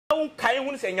kai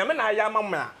hu say nyame na ya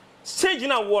mama stage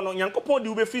na wo no Nyankopon de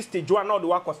ube free stage 1 na de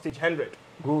wa stage 100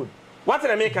 good what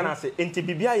the make can say enti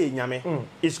bibia ye nyame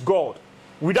is God.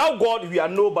 Without God we are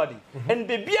nobody. And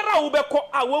the biara ube ko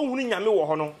a wo hu nyame wo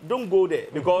ho no don't go there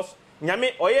because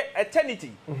nyame oye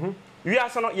eternity. We are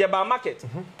so no ye ba market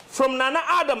from Nana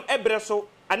Adam ebreso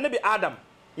anabi Adam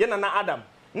ye Nana Adam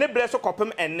ne breso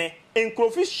kopem enne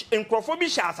enkrofo bi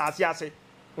sha asase ase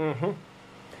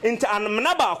inta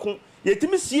anmna ba ko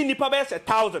yetimi sie nipa be se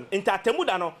 1000 inta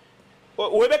atemuda no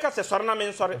we be ka se sore na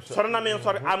men sore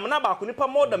amna ba ko nipa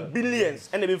more than billions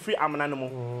and be free amna no mo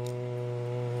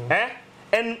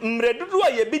en mredudu a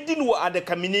ye bidin wo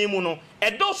adakamini mu no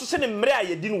edo so se ne mre a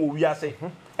ye din wo wiase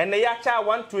en ya cha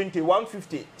 120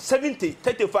 150 70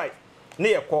 35 ne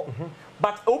ye ko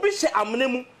but obi she amna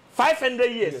mu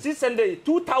 500 years 600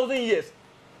 2000 years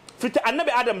fit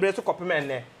anabi Adam bre so kopem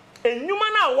enne enwuma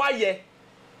na wa ye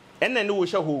enne ne wo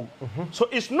hye ho so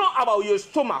it's not about your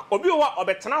stomach obi wa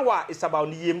obetena ho a it's about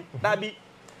yem that be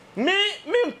me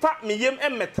mfa me yem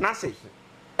emmetena se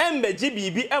embeji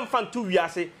bibi emfa ntu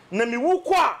wiase na mi wu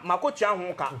ko a makotua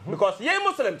ho ka because ye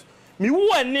Muslims mi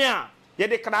wu ane a ye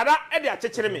de kanada e de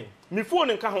akekere me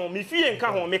phone nka ho me fie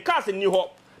nka ho me cars ni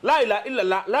ho la ilaha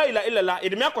illallah e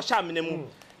de me akosha amena mu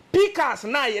pikas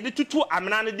na ye de tutu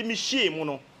amena ne de mi hie mu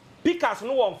no pikas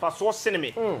no won fa so sene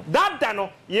me that da no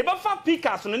ye ba fa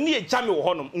pikas no ne ye jame wo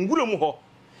honom ngure mu ho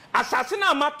asase na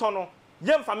amato no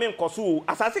ye mfa me nkoso o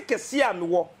asase kese a me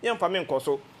wo ye mfa me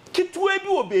nkoso kitwe bi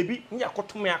o baby nya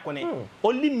kotom yakone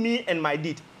only me and my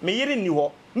did me yere ni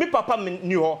ho me papa me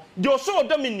ni ho de oso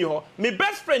odo me ni ho me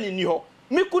best friend ni ho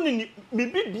me kunu ni me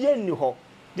bibia ni ho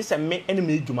this me ene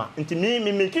me adwuma nti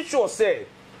me make sure say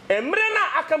emre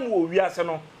na aka me wo wiase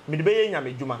no me de beye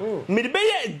nyame adwuma me de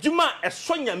beye adwuma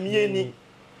eso nyame ani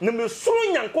na me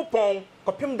suru Nyankopon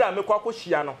kopem da me kwa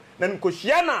kohia no na me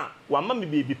kohia na wa ma me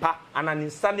bebi pa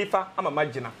anani sanifa ama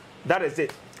magina that is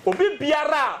it obi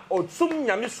biara otsum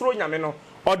nyame suru nyame no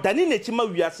odani na chima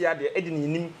wiase ade edi ni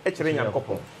nim e kire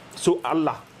Nyankopon so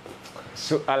Allah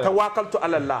tawakkaltu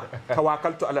ala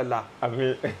Allah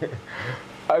amen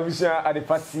abisha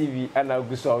Adepa TV ana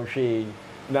guso hwe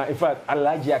na in fact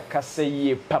Alhaji akase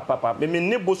ye papa me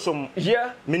ne bosom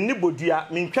yeah me ne bodua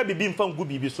me ntwa bibi mfa ngu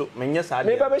bibi so menye sa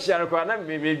me ba be hia ko na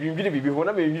me dwindwi bibi ho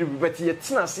na me dwindwi bibi beti ye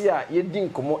tena se a ye di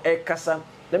nkomo e kasa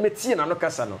na me tie na no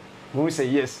kasa no mo say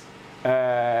yes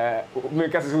me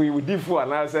kasa we difu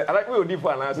ana say I like we difu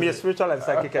ana me spiritual and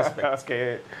psychic aspect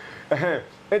okay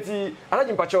eti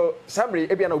Alhaji mpacho samre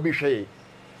e bia na obi hwe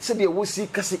se de wo si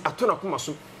kase atona koma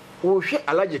so wo hwe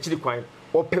Alhaji chiri kwan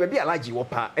o pebebi Alhaji wo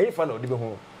pa e fa na odi be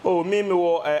ho oh me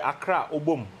wo Accra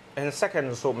obom and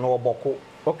second so me wo boko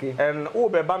okay and wo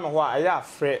be ba me ho a ya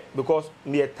frɛ because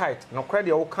me tight no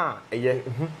credit wo kan eye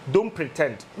don't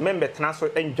pretend member tena so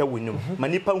enja wonum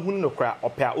manipa hunu no kra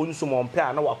ope a onsu mo mpe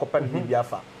a na wakopa ne bibia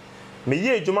afa me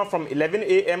ye adwuma from 11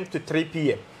 a.m. to 3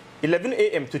 p.m. 11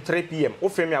 a.m. to 3 p.m. wo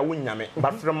frɛ me a wonyame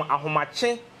but from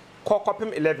ahomache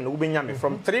kokopem 11 wo be nyame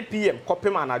from 3 p.m.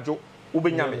 kopem anajo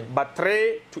ubenyame but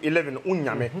 3 to 11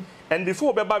 unyame and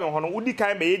before beba me hono udi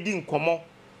kan be yedi nkomo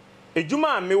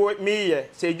ejuma me ye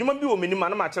se ejuma bi o menima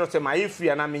na ma kire se ma ye free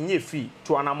ana me nye free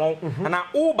to anamo ana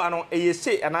uba no eye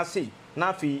se ana se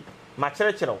na fi ma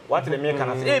kire what the me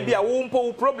kana se e bia wo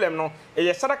mpo problem no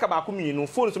eye sadaka ba ko mienu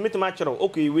phone so metima kire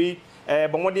okay we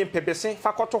bomodin pepese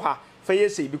fakoto ha fa ye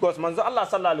se because manzo Allah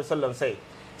sallallahu alaihi wasallam say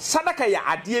sadaka ya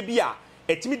ade bia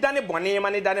etimi dane bone ma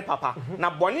ne dane papa na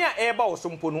bone a eba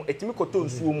osompo no etimi koto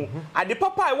nsuo mu ade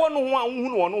papa e wono ho a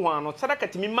hunu wono ho ano sadaka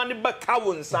timi ma ne ba ka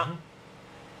wonsa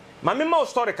ma me ma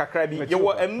story kakra bi ye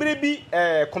wo emre bi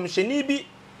komisheni bi e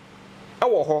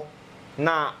wo ho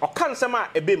na okansem a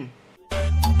ebem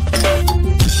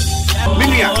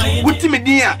minia wutimi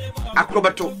din a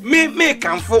akrobato me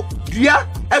kanfo dua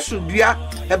esu dua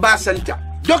e ba center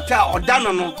doctor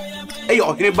odano no e ye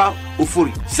oheneba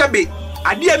ofori sebe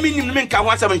ade a minim me nka ho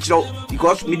asam nkyerɛw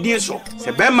because me din so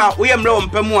se be ma wo ye mre wo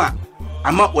mpamu a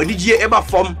ama wadigye eba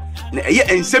fom na eye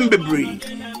ensem bebre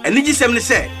enigi sem ne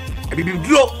se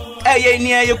ebibiduro eye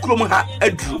ni eye krom ha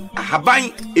aduru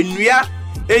ahaban enua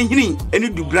enhini eni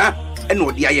dubra ene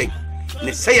odi aye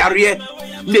ne se yare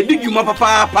ne didwuma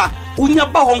papa unya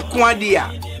ba ho nko ade a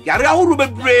yare ahoro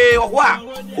bebre ho a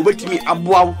obetimi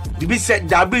aboaw bibi se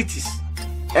diabetes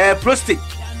prostate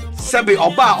sebe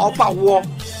oba wo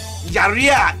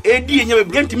Jaria edi enye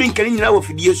be ntimi nkani nyina wo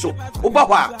fidie so oba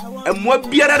ho a emwa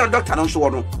biara na doctor no so wo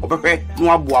no obehwe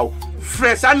no aboa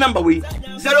fresh number we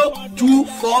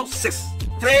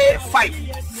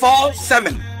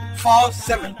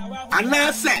 0246354747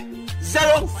 and say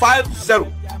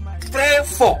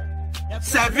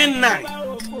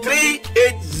 0503479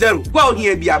 380 kwa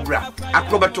ohia bi abra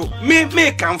akrobato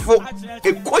me kanfo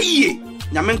ekoyie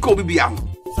nyamenka obi bia ho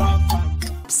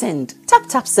Send.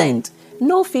 Tap send.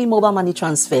 No fee mobile money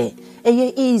transfer.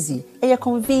 Eye easy, eye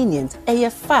convenient, eye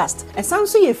fast. And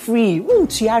sounds so free.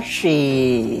 Won't you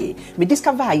share? Me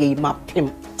discover ye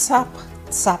mapim. Tap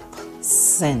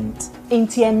send.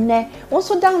 Intienne.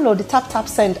 Also download the tap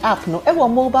send app no. Ewa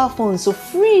mobile phone so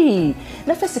free.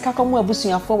 Na fesika komo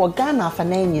abusuya for Ghana fa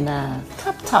na nyina.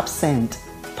 Tap send.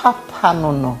 Papa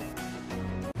no.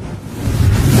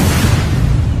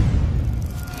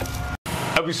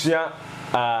 Abusuya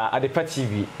Adepa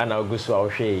TV ana ogusu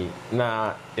awhwe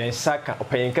na ensaka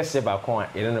opanyin kase ba kon a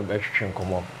ire no behwehwe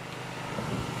nkomo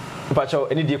Pacho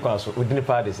any day kwaso udini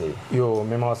pa de say yo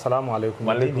mema assalamu alaikum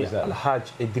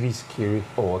Alhaji Idris Kiri.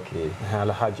 Oh okay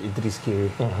Alhaji Idris Kiri.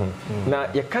 Na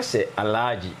ye kase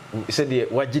Alhaji se de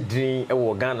wagidrin e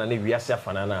wo Ghana na wiase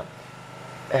afana na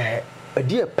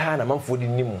adi pa na manfo di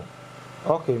nimu.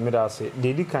 Okay, me da say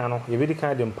dedi kan no ye bedi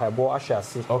kan de mpaibo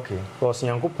ahyase. Okay. Because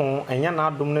Yankopon enya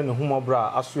na adom na ne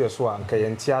humobra aso yeso a nka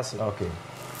yenti ase. Okay.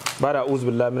 Bada uzu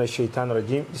billahi minash shaitanir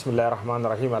rajim. Bismillahir rahmanir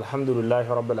rahim. Alhamdulillahi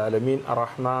rabbil alamin.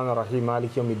 Arrahmanir rahim.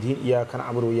 Maliki yawmiddin. Iyyaka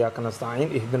na'budu wa iyyaka nasta'in.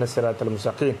 Ihdinas siratal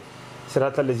mustaqim.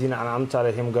 Siratal ladzina an'amta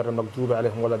alaihim ghayril maghdubi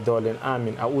alaihim waladdallin.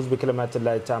 Amin. A'udhu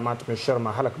bikalimatillahi tammati min sharri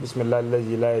ma halaq. Bismillahil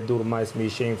ladzi la yadurru ma ismihi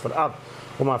shay'un fil ard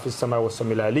wa ma fis samai was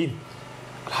samil alim.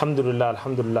 Alhamdulillah.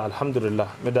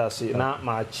 Medasi na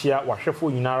machia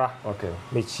wahwefo nyinara. Okay.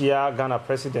 Mechia Ghana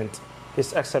President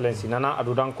His Excellency Nana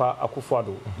Adodankwa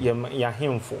Akufo-Addo ya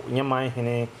hemfo nyeman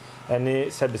hene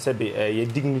ene sebe ye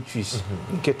dignitaries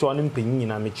nketo ne mpanyin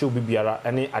nyina mechi obi biara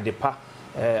ene adepa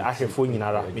ahwefo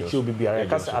nyinara mechi obi biara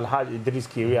kasa Alhaji Idris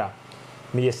Kiri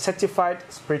me a certified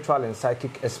spiritual and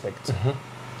psychic expert.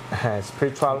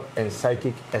 Spiritual and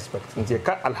psychic expert. Nti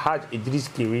ka Alhaji Idris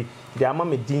Kiri the ama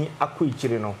me din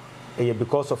akoichire no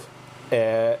because of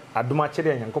aduma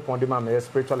chere Nyankopon de ma me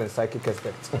spiritual and psychic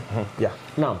expert. Yeah.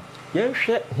 Now, yen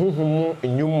hwe huhumu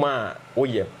nyuma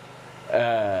oye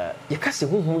ye kase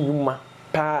huhumu nyuma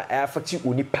pa afati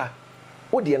onipa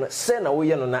odi na se na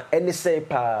woye no na eni sei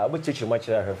pa bochechi ma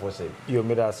chere ahwefo sei yo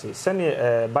me da se se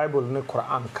ne Bible ne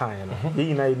Quran kan no ye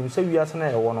yina yinim se wiase na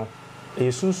ye wo no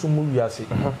sunsun mu wiase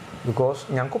because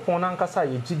Nyankopon na nkasa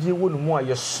ye gidie wo no mu a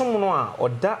ye som no a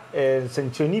oda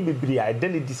sentrani bebiri a ede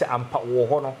ne di se ampa wo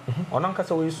ho no ona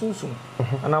nkasa wo sunsun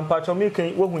ana ampa cho me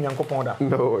kan wo hu Nyankopon da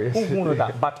no yes hu no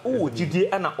da but wo gidie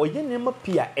ana oye ne ma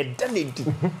pia ede ne di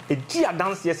edi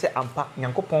adanse ye se ampa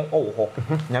Nyankopon wo ho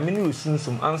nyame ne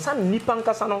sunsun ansa nipa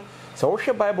nkasa no se wo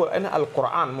hwe Bible ene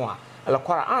al-Quran mo a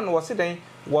al-Quran wo se den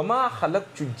wama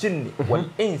khalaqtu jinni wal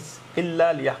ins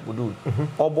illa liyahbudun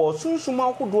obo sunsun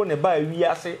akodo ne ba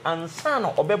wiase ansa na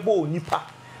obebo nipa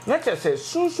na chese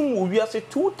sunsun wo wiase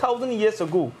 2000 years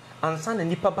ago ansa na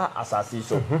nipa ba asase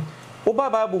so oba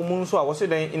Bible mun so a wo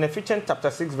say in Ephesians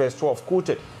chapter 6 verse 12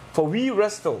 quoted, for we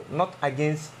wrestle not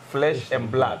against flesh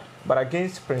and blood but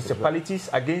against principalities,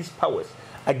 against powers,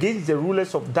 against the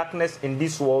rulers of darkness in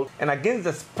this world, and against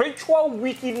the spiritual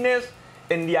wickedness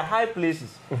in their high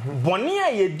places. Bonia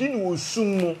ye din wo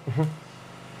sumu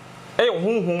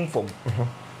honhom fom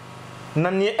na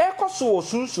ne ekoso wo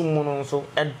sunsum no so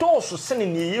edoso sene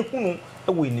ne ye hunu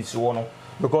wo inisiwo no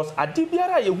because ade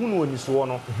biara ye hunu wo inisiwo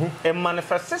no e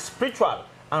manifest spiritual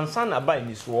ansa na ba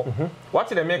inisiwo what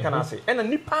the make can say ena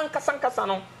nipa nkasa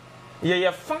no ye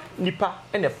fa nipa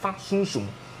ena fa sunsum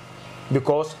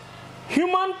because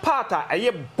human part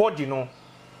a body no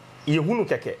ye hunu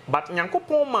keke but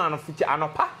Nyankopon man fiti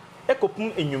anopa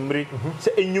ekopum enwumre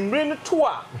se enwumre no to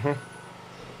a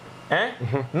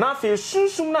na fe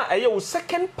sunsum na eye wo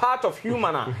second part of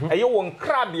human a eye wo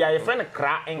nkrabia ye friend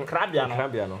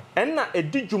nkrabia no enna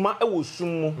edijuma e wo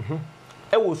summu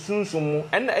e wo sunsum mu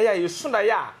enna eye ye sunda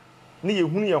ya ne ye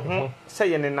hunu ye ho se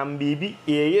ye nenam bebi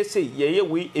ye sei ye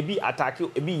we ebi attack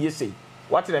ebi ye sei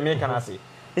what the make can say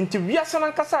nti wiase na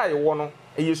nkasa ye wo no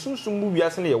eye sunsum mu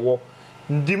wiase na ye wo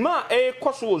ndima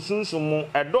koso osunsun mu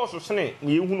edoso sene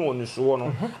ne yehunu onuso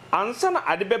no ansa na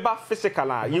ade beba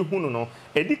physical a yehunu no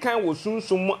edikan wo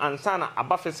sunsun mu ansa na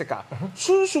aba physical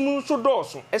sunsun so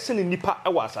doso esene nipa e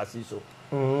wa asase so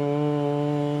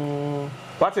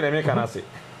what the make can say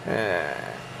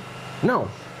now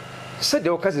said the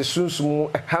okaze sunsun mu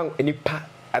han nipa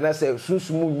ana say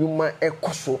sunsun mu nyuma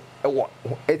ekoso e wo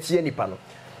etie nipa no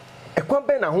ekwan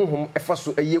ben na honhom efa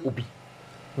so eye obi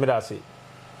me da say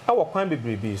awo kwan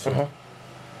bebrebe so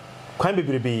kwan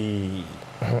bebrebe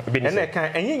ene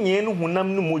kan enyenye no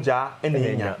hunam no moja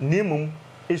ene nya nemum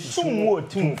esum wo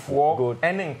timfo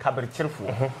ene nkaberkyerfo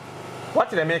what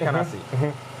the make can say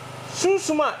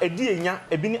sunsuma edi enya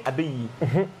ebi ni abeyi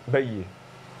bayi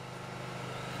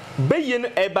beye no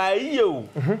ebayi o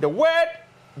the word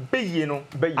beye no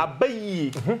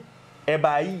abayi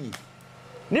ebayi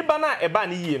ni bana eba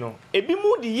ni yie no ebi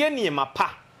mu de ye ne mapa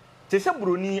te se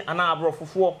broni ana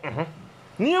abrofofo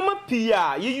niema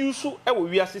pia ye yusu e wo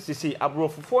wiase sese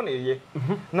abrofofo na ye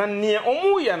na ne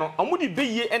omu ye no omu de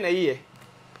beye e na ye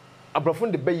abrofo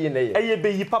de beye na ye eye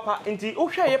beyi papa nti o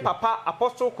hwe ye papa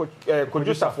apostle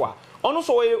Joseph a ono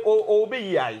so o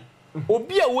beyi ai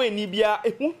obi a we ni bia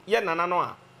ehu ye nana no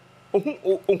a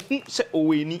ohu se o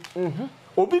we ni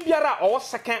obi biara o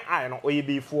second eye no oye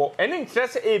before ene nkyere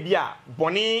se e bia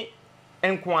boni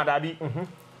enko adabi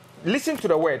listen to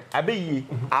the word abayi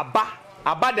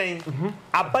abaden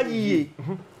abayi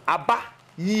aba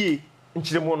yie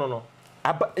nkyeremu no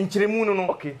aba nkyeremu no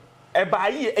okay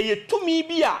ebayi eye tumi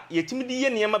bi a yetimi di ye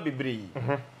niema bebre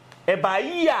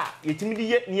ebayi a yetimi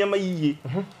di ye niema yiye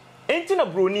enti na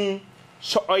broni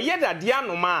so oye dade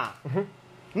anoma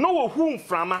no wo hu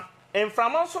mframa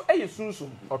enframa so eye sunsun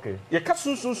okay ye ka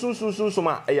sunsun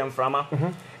ma eye mframa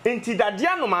enti dade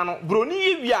anoma no broni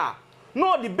ye wi a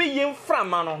no de beye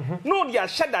mframa no no de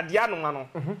ahye dade anoma no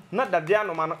na dade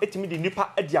anoma no etimi di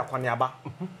nipa adi akwaneaba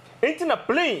enti na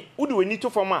plane udi weni to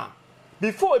forma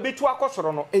before ebetu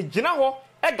akosoro no egina ho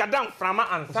egada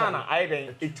mframa ansana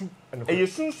ayeden etu eye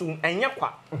sunsun enye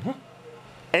kwa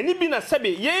eni bi na sebe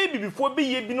ye bi before be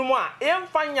ye binom a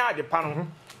emfanya ade pa no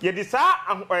ye de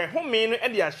saa home no e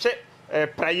de ahye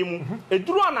praye mu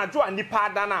eduru anajo anipa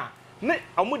ada na ne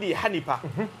amudi ha nipa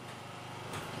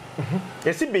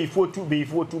yesi beifo tu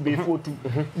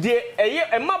de eye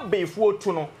ema beifo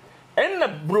tu no enna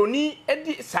broni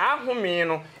edi saa home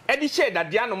no edi hye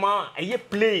dade anoma eye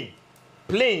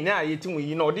plane na yetimu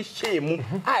yi na odi hye mu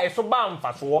a eso ba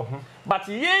mfaso but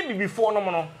ye bi before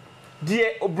no no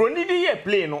de broni di ye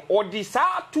plane no odi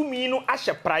saa tumi no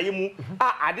ahye praye mu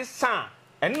a ade san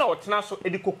enna otena so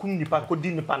edi kokum nipa kodi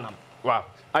nipa nam wow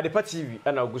Adepa TV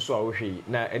ana oguso a wo hwe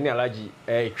na eni Alhaji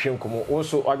hwenkomo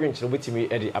wonso adwenkyere betimi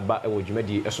edi aba ewo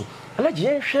dwumadi eso Alhaji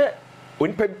yenhwe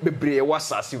onipa bebre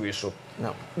wasase we so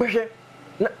na behwe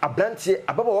na abrantie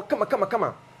ababa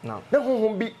wakama na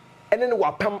honhom bi ene ne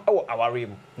wapam ewo aware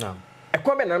mu na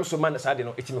ekwa be nam so man sa de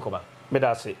no etimi koba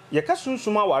medase ye ka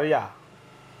sunsum aware a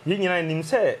ye nyina nim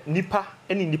se nipa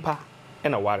eni nipa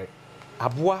ena ware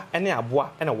aboa ene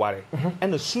aboa ena ware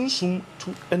ena sunsum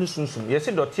tu ene sunsum ye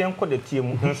se dote enko de tie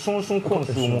mu sunsum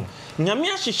konsu mu nyame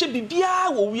ahyehye bibia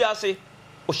wo wiase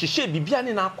o hyehye bibia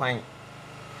ne na akwan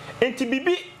enti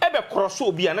bibi ebe kroso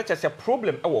obi a na chese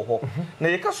problem ewo ho na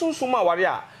ye ka sunsum aware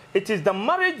a it is the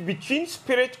marriage between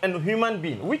spirit and human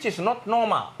being which is not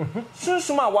normal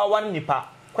sunsum awawa nipa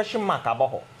question mark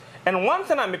abaho and one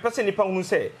thing me person nipa hu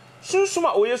say sunsum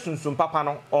a oye sunsum papa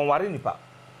no on ware nipa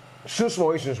sunsum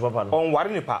oye sunsum papa no on ware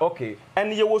nipa okay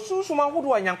and ye wo sunsum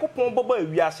ahodo anyankopon baba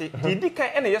awiase di kan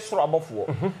ene ye soro abofo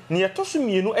ne ye to so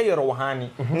mienu eye rohani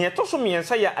ne ye to so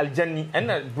miensa ya aljanni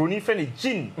ena broni fe ne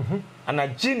jin ana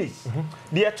jinis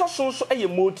de ye to so eye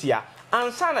motia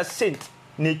ansa na saint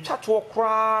ne twato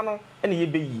kra no ene ye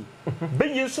beyi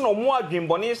nso no mo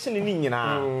adwenbone se ne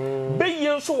nyina beyi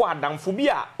nso wa adamfo bi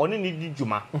a one ne di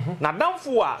djuma na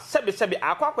adamfo a sebe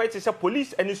akwa ete se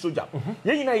police ani soldier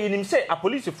ye nyina ye nim se a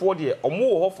police for de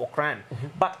omo wo for crime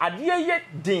but ade ye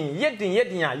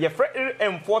din a ye free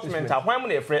enforcement a hwan mo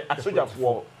na ye free a soldier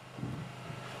for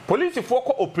police for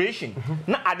ko operation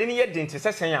na ade ne ye din te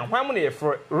se sen a hwan mo na ye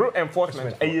free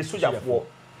enforcement a ye soldier for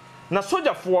na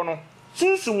soldier for no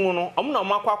sunsum no omo na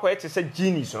makwa ete se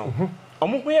genius no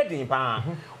omo ho ye din pa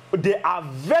they are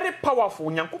very powerful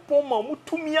nyankopon ma omo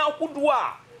tumi ahodo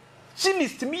a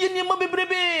genius mi ye niam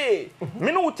bebrebe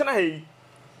me no wutena hei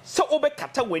se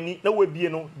obekata wani na wabie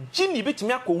no geni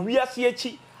betimi akọ wiase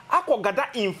achi akọ gada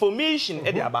information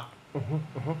e de aba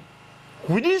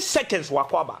within seconds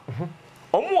wakwaba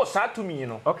omo sa tumi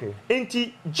no okay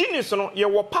enti genius no ye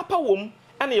wo papa wom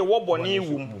ana ye wo boni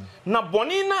wom na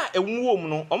boni na ewu wom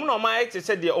no omo na oma ete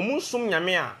se de omo nsum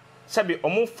nyame a sebe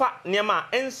omo fa niam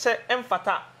ense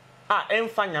emfata a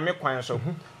emfa nyame kwan so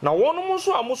na wonum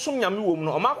nso a musum nyame wom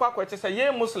no omakwa ete se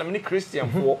ye muslim ni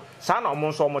christian fo sa na omo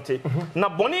nso omote na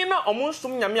boni na omo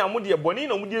nsum nyame a mode boni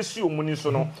na mode esi omo ni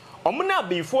so no omo na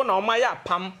beifo na oma ya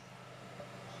pam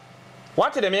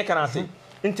what the make can say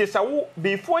nti sa wo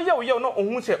beifo ye no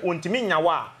ohun se ontimi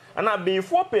nyawa ana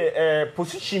beifo pe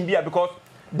position bia because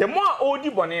the more odi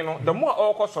boni no the more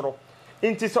okosoro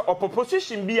nti se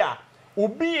opposition bia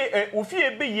obi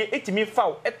ofie beye etimi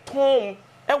faw eton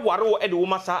ware wo de wo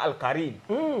masa alkarin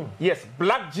yes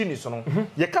black genius no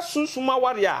ye ka sunsuma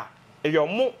ware a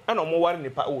eyomo na mo ware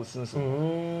nipa wo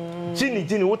sunsum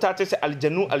geni wo tate se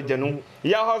aljanu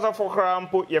ya hoza for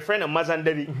krampo ye friend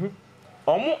mazandari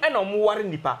omo e na omo ware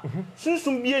nipa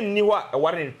sunsum bi enni ho a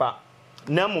ware nipa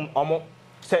na mum omo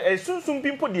se sunsum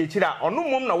bi mpo de ekira ono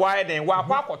mum na wae den wa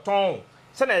akwa akoton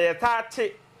se na ye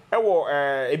taate ewo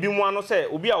ebi mu ano se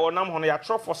obi a wonam ho no ya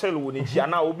tro for sale wo ne ji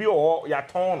ana obi o ya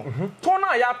ton no ton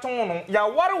na ya ton no ya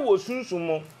ware wo sunsum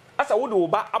mo asa wo de wo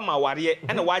ba ama ware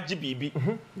e na waji bibi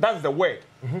that's the word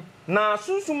na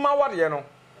sunsum ma ware no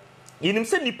yinim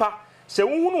se nipa se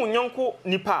wohunu nyanko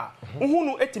nipa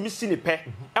wohunu etimi si ne pe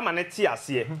e ma ne ti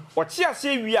ase o ti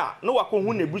ase wi a no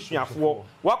wakohu ne busuafo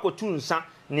wakotu nsa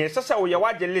ne sese wo ye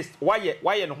waje list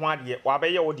waye no ho ade wa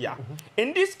be ye wo dia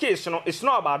in this case no it's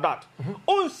not about that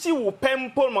on si wo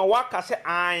pempo ma waka se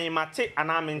ai mate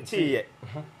ana mente ye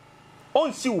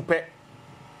on si wo pe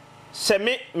se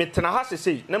me tena ha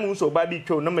sese na mu so ba bi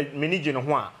twa na manage no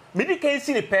ho a me di kan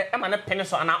si ne pe e ma ne pene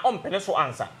so ana on pene so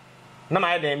ansa na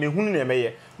ma ye me hunu na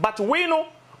meye but we no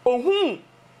ohun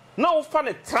na wo fa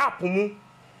ne trap mu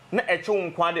na eche wo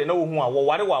nkwa de na wo hu a wo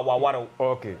ware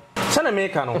okay sana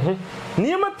meka no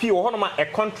niema pie wo honoma e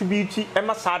contribute e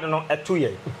ma sade no eto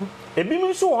ye ebi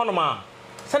mi so wo honoma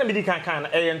sana bi di kan na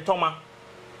e ntoma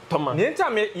ne nta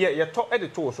me ye to e de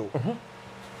to so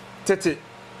tete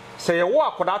se ye wo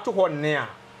akoda to ho ne a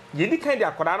ye di kan de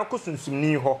akoda no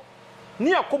kosunsumni ho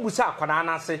ne akobusa akoda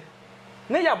na ase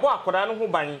ne ya bo akoda no ho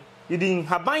ban ye di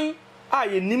haban a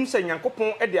ye nim se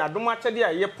Nyankopon e de adoma kyede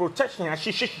a ye protection a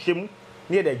hyehyehye mu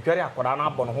ne de dware akoda no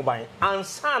abɔ no ho ban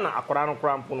ansa na akoda no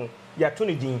krampo no ya to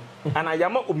ne din ana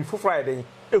yama obi foforo ya den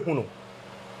ehu no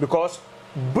because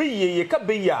biye ye ka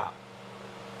biya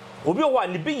obi o wa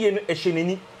ne biye no ehye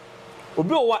nani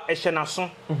obi o wa ehye naso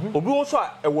obi wo so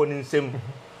a ewo ne nsem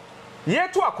ye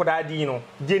to akoda din no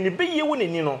de ne biye wo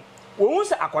nani no wo hu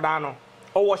se akoda no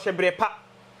o wo hyebre pa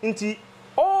nti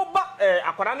o ba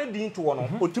akoda no din to wo no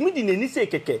otumi di nani se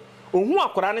keke ohu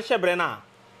akoda no hyebre na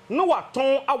no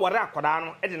waton aware akoda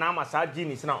no e de na amasa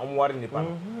genius na omware nipa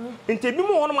nte bi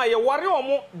mu hono ma ye ware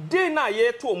omo de na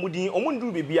ye to omudin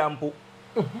omundu bebia mpo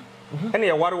ene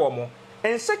ye ware omo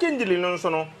en secondly no so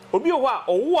no obi ho a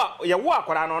owo a ye wo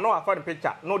akoda no no afa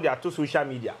picture no de ato social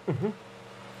media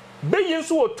be yin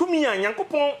so otumi a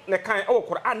Nyankopon ne kan e wo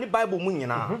Quran ne Bible mu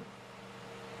nyina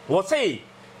wo say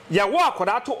ye wo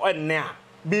akoda to enne a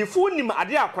before nim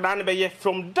ade akoda no be ye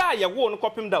from da ye wo no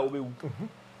kopim da obewu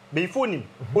before nim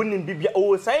onim bibia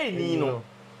o say ni no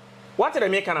what the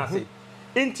make can say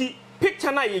enti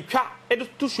picture na ye twa e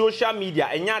to social media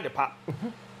enya de pa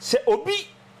se obi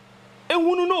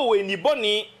ehunu no we ni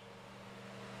boni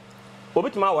obi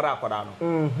tuma wara akoda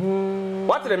no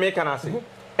what the make can say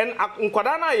en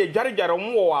nkoda na ye dware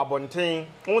mo wo abonten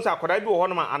mo sa akoda bi wo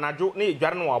hono ma anajo na ye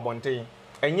dware no wo abonten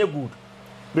enye good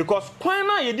because kwan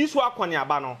na ye di so akwani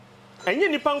aba no enye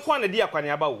nipa nkwan na di akwani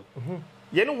aba wo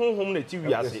ye ne honhom na ti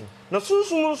wiase na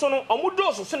sunsun so no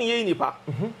omudo so ne ye nipa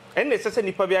en na sese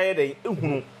nipa bia ye den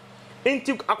ehunu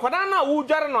enti akwada na wo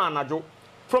dware no anajo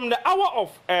from the hour of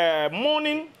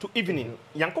morning to evening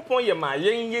Yankopon ye ma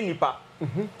ye nipa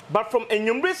but from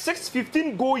enyumbre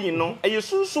 6:15 going no e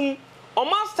sunsun o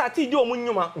ma start di o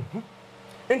munyuma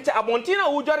enti abontin na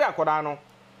wo dware akwada no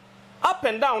up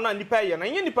and down na nipa ye na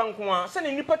ye nipa nko a se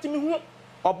ne nipa timi hu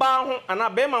oba ho ana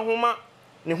be ma ho ma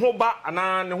ne ho ba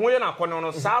ana ne ho ye na akono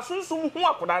no sa sunsum hu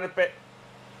akoda ne pe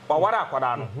wa wara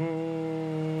akoda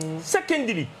no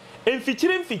secondly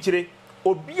emfichire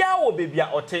obia wo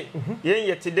bebia ote yen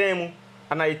yete dan mu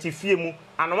ana yete fie mu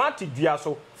anoma te dua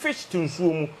so fish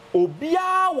tunsuo mu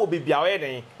obia wo bebia wo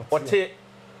den ote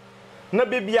na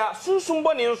bebia sunsum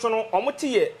bone nso no omote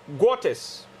ye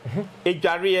gutters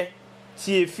edware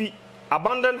tiefi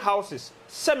abandoned houses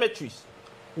cemeteries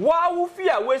wa wo fi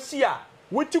a wasi a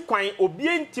wuti kwan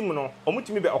obie ntim no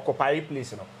omutimi be occupy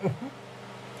place no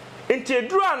enti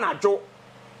eduru anajo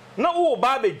na wo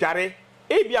ba be dware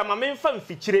ebia mama mfa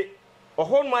mfikyire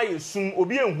ohon ma yesum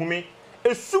obi enhume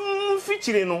esum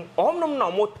mfikyire no ohomnom na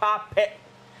mo tape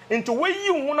enti weyi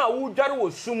hu na wo dware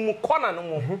wo sum kona no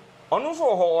mo ono so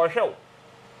ho ohwew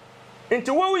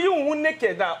enti wo yi hu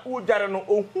naked a wo dware no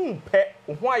ohun pe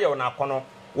ohu ayew na akono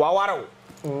wa ware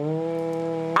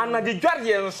ana di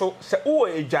dware nso se wo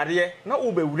edware na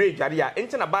wo be wure edware a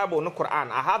enti na Bible no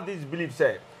Quran I have this belief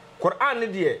say Quran ne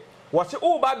de wo se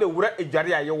wo ba be wure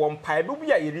edware a ye wo mpa be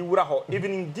bia ye ri wura ho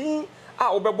even din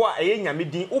a wo be bo a ye nyame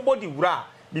din wo body wura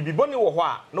bibibo ne wo ho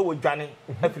a na wo dwane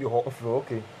afiri ho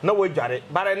okay na wo edware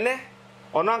bare ne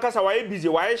ono ankasa wa ye busy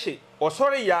wa ye hye o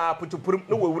sorry ya putupurum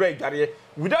na wo wura edware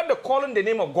without the calling the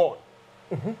name of God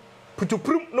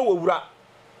putupurum na wo wura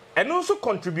eno so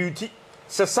contribute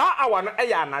se sa awa no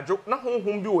eya anajo na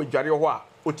honhom bi wo dware ho a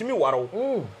otimi waro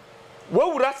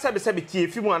wo wura sebe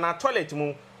tiefi mu ana toilet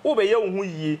mu wo be ye wo ho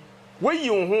yie wo yi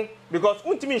wo ho because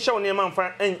untimi hye wo ne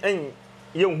manfa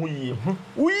ye hu yi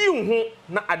uyi hu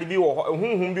na ade bi wo ho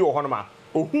hu bi wo ho no ma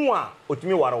ohu a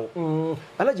otumi waro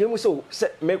Alhaji mu se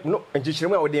me no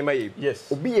enchichiremu a wode ma ye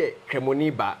yes obi ye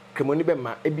kremoni be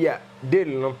ma e bia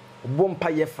daily no bompa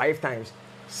ye 5 times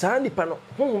saa nipa no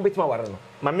hu betima waro no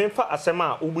ma memfa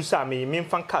asema ubusa me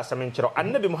memfa nka asema nkyero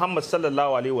annabi Muhammad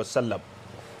sallallahu alaihi wasallam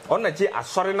onna je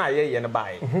asore na ye ne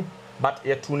bae but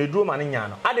ye tu ne duro ma ne nya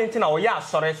no ade nti na wo ya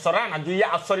asore na do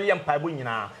ya asore ye mpaibo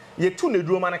nyina ye tu ne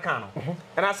duro ma ne ka no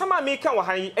na asema me ka wo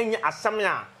han enye asem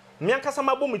a me ankasa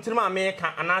mabo mutirima me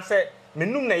ka anase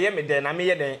menum na ye me de na me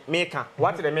ye den me ka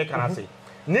what the me ka na say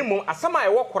nemu asema e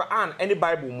wo Quran any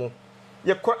Bible mu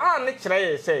ye Quran ne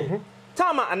kire ye say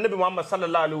tama annabi Muhammad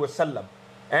sallallahu alaihi wasallam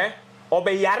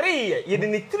obeyare ye de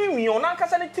ne tirinwi ona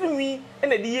ankasa ne tirinwi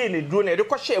ena de ye ne duro na de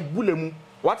kwhye ebule mu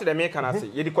what the me ka na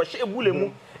say ye de kwhye ebule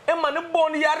mu ema ne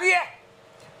bon yare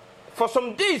for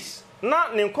some days na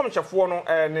ne nkomhyefo no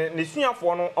ne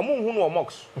suafo no omonhu no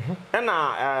mox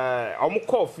na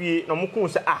omukofie na omukun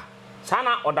se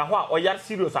sana odaho a oyar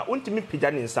serious a untimi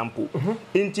pija ne sample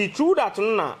inti true that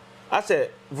no na ase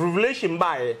revelation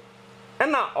bae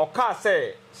na oka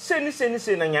se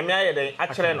na nyame ayede a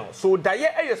kire no so daye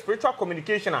e spiritual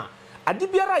communication a ade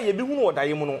biara ye bi hunu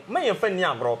odaye mu no mayemfa ni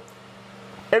agro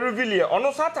e reveal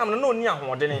ono satam no oni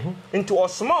ahoɔdene inti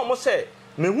osoma omo se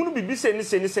mehunu bibi se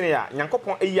ni ya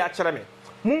nyankopɔn eyi a kire me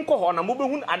munko ho na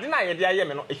mobehunu ade na ayede aye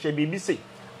me no ehwe bibi se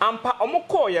ampa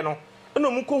omukɔ ye no na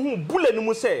omukɔ hu bule no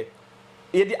mu se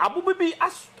yedi abubibi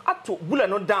ato bule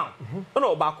no down na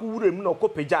obaako wure mu na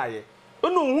okɔpagyaye na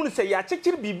ohunu se ya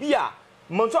kyekere bibi a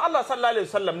manzo Allah sallallahu alaihi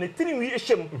wasallam ne tirinwi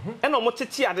ehyem na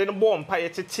omotete ade no bɔ mpa ye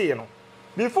tete no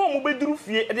before mu beduru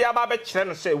fie de aba ba kyerɛ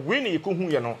no se we ne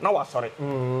yɛkɔhu ye no na wasɔre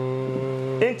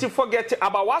enti forget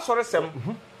about wasɔre sem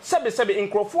sebe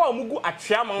nkrofo a mugu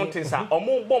atwea mountains a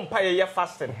omo bɔ mpa ye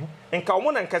fasting nka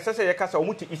omo na nkase se ye kasa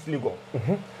omo ti East Legon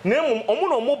na omo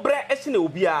na omo bre esi na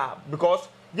obi a because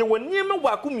ye woni me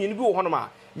wa akumieni bi wo hono ma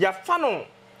ya fa no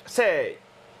se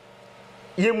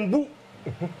ye mbu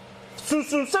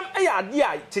sunsunsam ya ade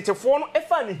a tetefo no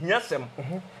efa ne hiasem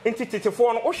enti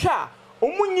tetefo no wo hwa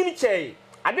omo nyini kyei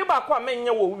ade ba ko a menye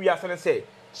wo wi asene se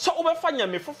so obefa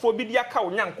nyame fofo bi dia ka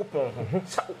wo nyankopɔn ho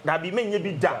da bi menye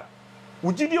bi da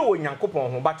ugidi wo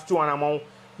nyankopɔn ho batutu anamon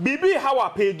bibi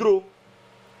hawa Pedro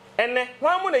ene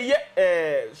hwan mo na ye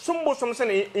sumbo som se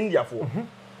ne India fo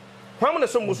hwan mo na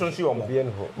sumbo som si omo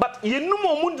but ye num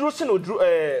omo duro se no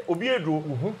obi eduro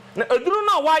na eduro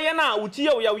na wa ye na uti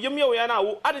ye ya yem ye na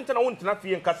wo adenta na wo ntena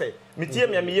fie nkase metie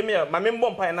me yem ma me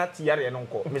mbɔ mpa na tiare no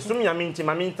nko mesum nyame nti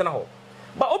ma me ntena ho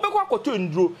ba obekɔ akoto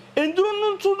nduro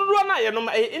no ntuduro na ye no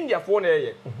ma India fo na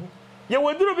ye ye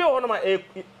weduro bi ho no ma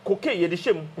koke ye de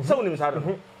hyem se wonim sa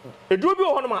no eduro bi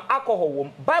ho no ma alcohol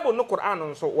wom Bible no Quran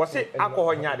no so wo se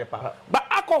alcohol nya de pa ba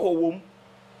alcohol wom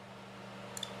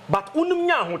but unum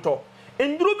nya hoto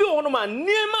nduro bi ho no ma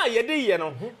niema ye de ye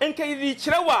no enka yi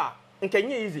kirewa enka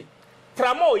nya easy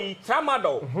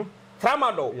tramadol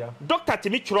doctor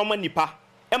timi kiroma nipa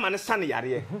e ma ne sane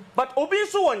yare but obi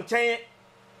so won nkyɛn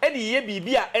e de ye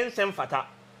bibia ensem fata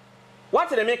what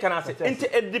the make can say enti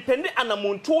it depend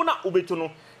anamonto na obetu no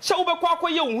hye wobekɔ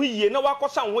akɔyɛ wo yie na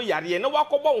wakɔsa wo yare na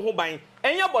wakɔbɔ wo ban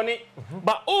enye bɔne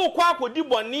ba o kɔ akɔdi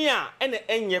bɔne a ene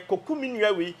enye koku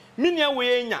minua we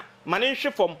enya mane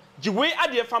nhwe fam giwe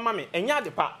ade fama me enya ade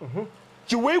pa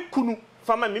giwe kunu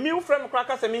fama me mi frem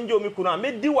kraka se me nje omi kunu a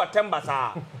me di watemba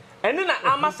saa ene na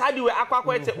ama saa de we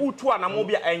akɔ ete utu anamo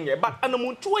bia enye but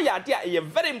anamonto ya ade a e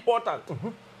very important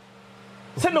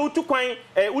se na utu kwan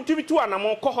utu bitu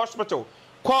anamo kɔ hospital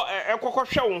kɔ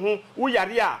hwɛ wo ho wo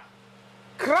yare a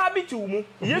krabi ti mu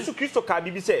Yesu Kristo ka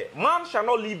bibi se man shall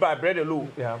not live by bread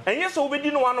alone enye so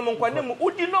obedi no wanom nkwa na mu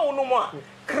udi no wo no mu a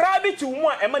krabi ti mu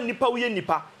a ema nipa wo ye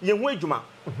nipa ye ho adwuma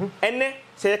ene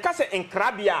se ye ka se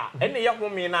enkrabia a ene ye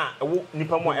home na wo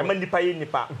nipa mu a ema nipa ye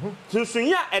nipa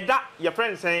sunsunya eda ye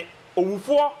friend sen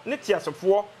owufo ne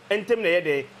tiasefo entem na ye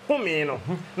de home no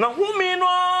na home no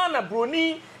na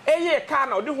broni eye ka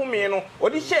na odi home no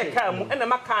odi hye ka mu ena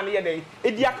maka na ye de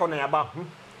edi aka na yaba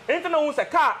ente na wo se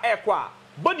ka ekwa a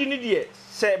body ni de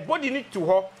se body ni to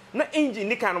ho na engine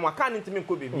ni kan no aka ni ntimi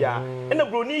nko bebia ena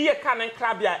broni ye ka na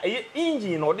nkrabia eye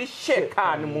engine no odi hye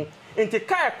ka ne mu enti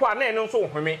ka ekwa na ene nso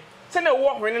home se na wo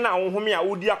home na wo home a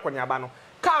odi aka na yaba no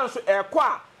ka nso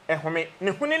ekwa ehome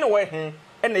ne hone ne wo he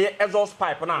ena ye exhaust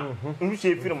pipe na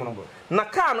nhwie firi mu no na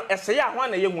ka no ese ya ho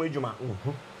na ye ho adwuma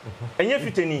enye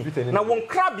fiteni na won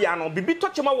krabia no bibi to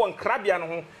chema won krabia no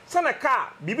ho se na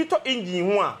ka bibi to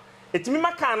engine ho a etimi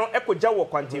maka no ekogya wo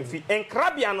kwantemfi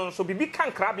enkrabia no nso bibi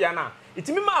kan krabia na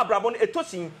etimi ma abrabo no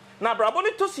etosin na brabo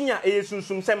ne to sinya e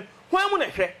sunsum sem hwan mu na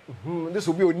hwe this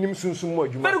will be onim sunsum mo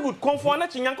adwuma very good konfo na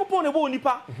chinyankopon ne bo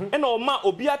onipa e na o ma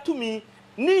obi atumi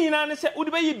ni nyina ne se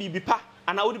wode be ye bibi pa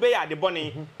ana wode be ye ade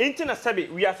bone enti na sebe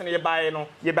wi ase ne ye baaye no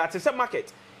ye ba te se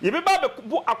market ye be ba be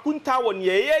bo akunta won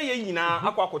ye nyina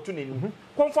akwakoto nani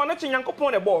konfo na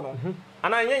chinyankopon ne bo no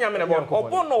ana nya nyame ne bo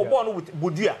no obo no with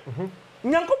bodua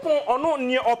nyankopon ono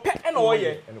ne ope e na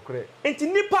oye enti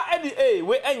nipa edi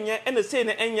we enye e na sei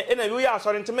ne enye e na we ya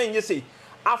asore enti menye sei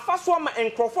afaso ma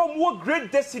enkrofo mo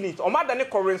great destiny o ma da ne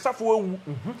korensafo awu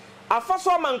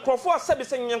afaso ma enkrofo asebe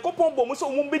se nyankopon bo mo se o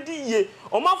mo bedi ye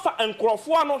o ma fa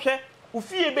enkrofo ano hwe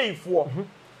ufie beifo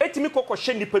etimi kokko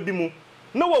nipa bi mu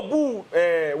na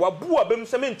wabu abem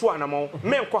se mentu anamo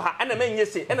menko ha ana menye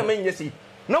sei ana menye sei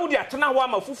na wodi atena ho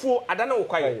ama fufuo adane wo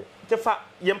kwaye tefa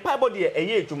ye mpaibo de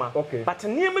eye adwuma but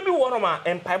niam bi wo ma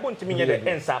empaibo ntimi nye de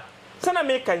ensa sana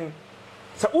me kan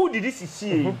sa udidi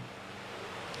sisie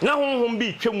na honhom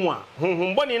bi twemu a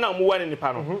honhom boni na mo wane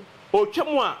nipa no o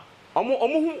twemu a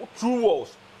omo true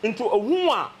walls into ohun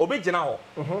a obegina ho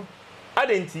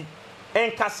adenti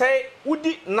enkase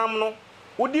udi nam no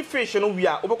udi fish no wi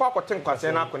a obekwa akote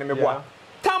nkase na akone meboa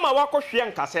tama wakohwe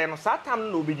nkase no sa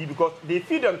tam no obedi because they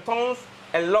feed on tons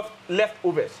and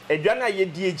leftovers eduana ye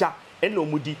dieja ena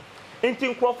omudi enti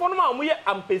nkrofo no ma omoye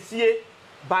ampesie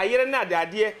bayere na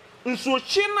ade nso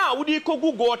chi na wudi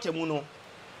kogu gote mu no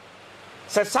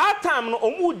se sa time no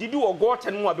omu didi wo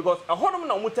gote no because ahonom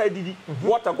na omuta didi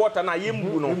water na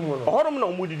yembu no ahonom na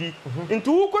omu didi enti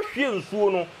wo kohwe nsuo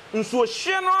no nsuo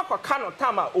hye no akaka no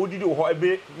tama odidi wo ho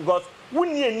ebe because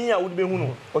wuni ani a wudi be hu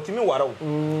no otimi ware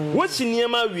wo si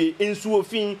niema wie nsuo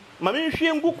fin ma me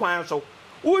hwe ngu kwan so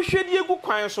wo hwedi egu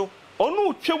kwan so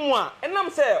onu twemu a enam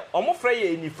se omofra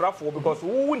ye enifrafo because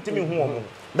wo ntimi hu omo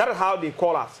that is how they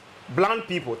call us blind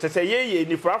people to say ye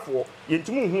enifrafo ye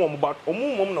ntimi hu omo but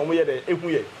omo mom na omo ye de ehu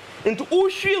ye nti wo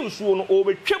hwe nsuo no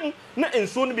obetwem na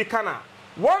nsuo no bi kana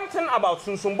one thing about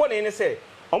sunsumbo ne say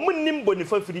omo nim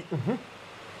bonifafiri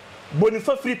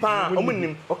bonifafiri pa omo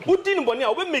nim udi ni boni a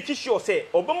obe make sure say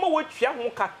obema wo twia ho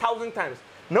ka 1000 times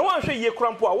na wan hwe ye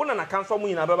krampo a wo na kanso mo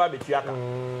nyina baba betwia ka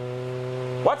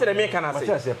what the make can I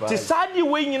say ti sadi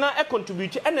we nyina e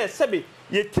contribute e na sebe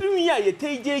ye trinwi a ye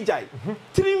tejejai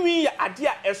trinwi ya ade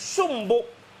a esombo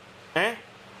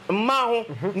ma ho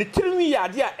ni trinwi ya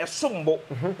ade a esombo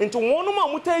nti wonu ma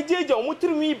mutajeja o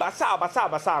mutrinwi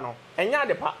basa no enya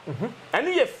de pa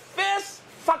ene ye first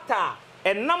factor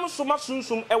enam soma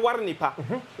sunsum e war nipa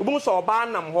obu so oba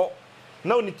nam ho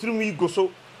na oni trinwi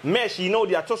goso mesh yi na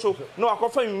odi atoso na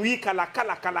akofa nwi kala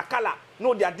na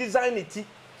odi design iti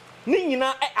ni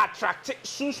nyina e attract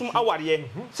sunsum aware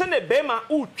se ne bema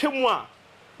utwemu a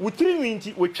wutiri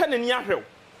nwinti wetwa ne ni ahwew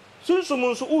sunsum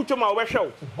nso utwemu a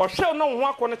obehwew ohwew na ho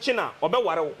akọ ne china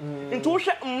obeware wo nti wo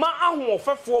hwe mma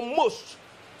ahomofefo most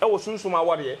e wo sunsum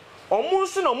aware omo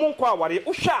nso na mo nkọ aware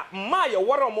wo hwe mma ye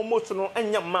ware omo most no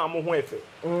anya mma mo ho efe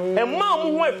mma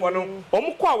mo ho efe no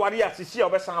omo kọ aware asisi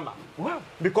obesan ba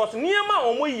because niema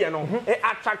omo yiye no e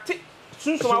attract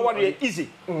sunsum aware easy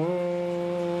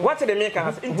what the make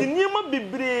us inti niema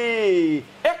bibre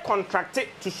e contract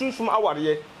to sunsum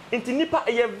aware inti nipa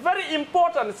e very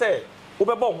important say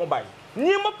obebo ho bai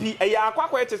niema pi e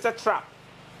akwa e se trap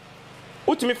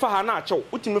utimi fa ha na achew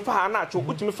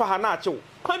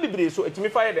kwan bibre so etimi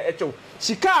fa ye de echew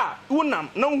sika unam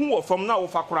na hu wo fam na wo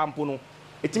fa korampo no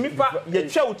etimi fa ye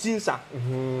twa utinsa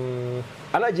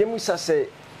Alhaji Musa se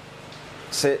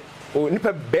o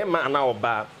nipa bema ana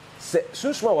oba se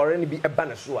sunsum aware ni bi eba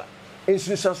na so a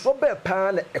ensunsanso be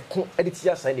pa na eko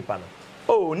editia sai nipa no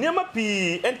oh niema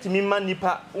pi entimi ma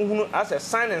nipa uhunu as a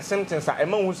sign and symptoms a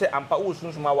ema hu se ampa wo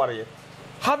sunsum aware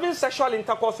having sexual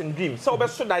intercourse in dreams so be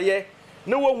so da ye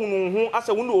na wo hunu hu as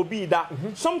a wo no obi da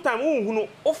sometimes wo hunu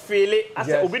o feel as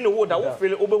a obi no wo da wo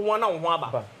feel obi hu na wo ho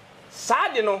aba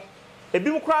saade no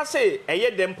ebi mu kra se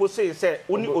eye dempo se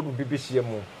oni obi bihie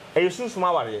mu eye sunsum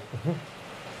aware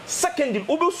secondly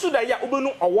obi su da ya obi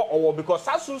no owo because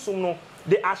sunsum no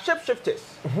they are shapeshifters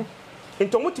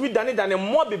into mutimi dane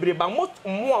mo bebre ba mo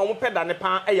a wo peda ne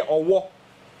pan eye owo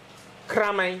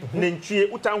kraman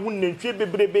nantwie utan hu nantwie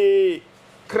bebrebe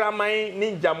kraman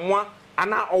ninja moa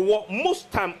ana owo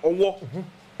most time owo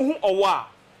hu owo a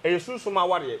eye sunsum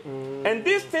aware and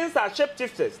these things are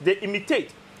shapeshifters they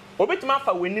imitate obetima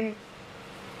fa wenim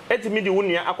etimi di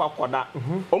wunia akwakoda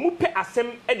omu pe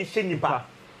asem e de hye nipa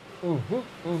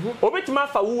obetima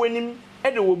fa wenim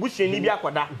e de wobusuani bi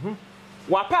akoda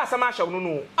wa pa asem ahye no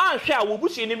no anhwe a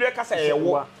wobusuani bi kasa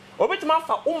yewo obetima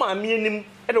fa umame enim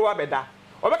e de wa beda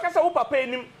obekasa wo papa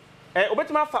enim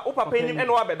obetima fa wo papa enim e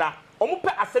no wa beda omu pe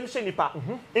asem hye nipa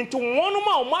enti wonu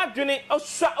ma o ma adwene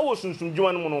asua wo sunsum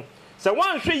dwuma no mu no sɛ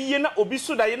wan hwɛ yie na obi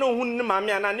so da ye na ohun ne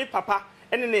maame ana ne papa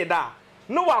ene ne da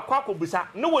no wa kwa kobusa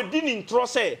no wadi ni ntro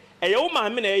sɛ ɛyɛ wo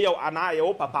maame na ɛyɛ ana ɛyɛ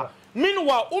wo papa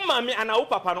meanwhile wo maame ana wo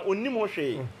papa no onnim ho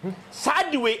hwee saa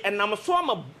de we enam so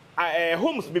ama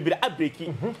homes bebre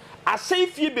abreki asai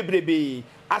fie bebrebe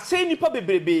asai nipa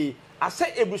bebrebe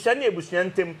asai ebusua ne ebusua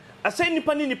ntem asai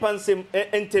nipa ne nipa nsem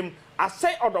ntem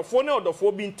asai odofo ne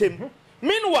odofo bi ntem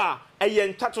meanwhile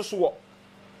ɛyɛ ntato so wo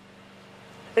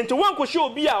enti wan ko hye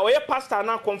obi a oyɛ pastor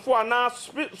na konfo ana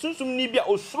sunsum ni bia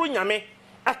osuro nyame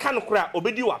aka no kora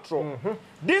obedi watro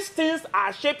these things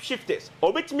are shape shifters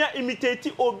obetimi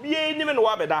imitate obi ni me no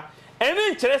wabeda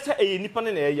ene nkyere se eye nipa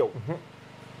ne na eyew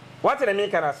what the me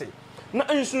can say na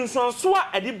nsunsun so a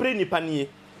ade bre nipa ne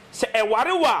se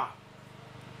eware wa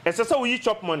esese wo yi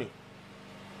chop money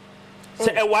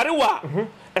se eware wa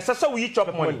esese wo yi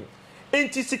chop money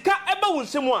enti sika eba wo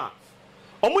nsemu a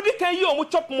omudi kan yi omu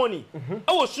chop money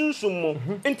ewo sunsun mo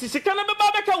enti sika na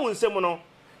beba beka wo nsemu no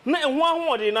na ehu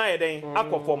ahode na yeden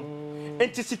akofom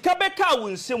enti sika beka wo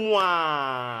nsemu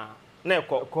a na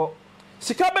ekọ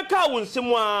sika beka wo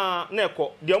nsemu a na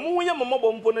ekọ de omu hunya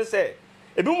momobọ mpo ne se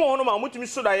ebi mo hono ma mutumi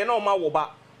soda ye na o ma wo ba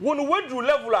wonu wadru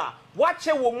level a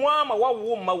wache wo mu ama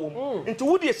wawo ma wo enti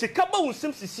wodi sika ba wo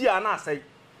nsem sisi a na asai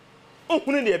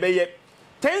ohunu ne ebeye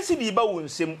 10 cedi ba wo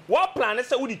nsem wa plan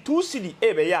se wodi 2 cedi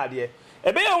ebeye ade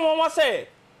ebeye won wa se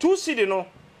 2 cedi no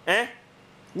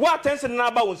wa 10 cedi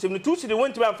na ba wo nsem no 2 cedi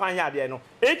won ti ba fa anya ade no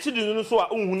 8 cedi no so a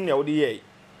ohunu ne wodi ye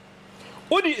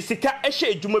wodi sika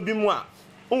ehye adwuma bi mu a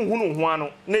ohunu ho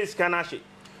ano na sika na hye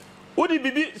wodi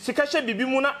bibi sika hye bibi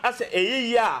mu na ase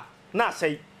eyeyi a na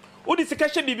asai wodi sika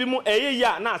hye bibi mu eyeyi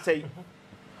a na asai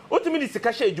wotimi di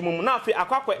sika hye adwuma mu na afi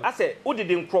akwakwe ase wodi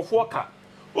de nkrofo ka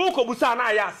ukobusa na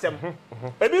aya asem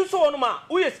ebi so wonu ma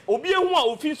uye obi ehu a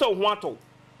ofin so ho ato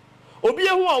obi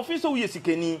ehu a ofin so uye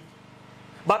sikani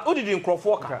but wodi de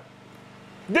nkrofo ka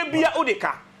de bia wodi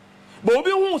ka ba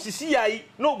obi hu sisi yayi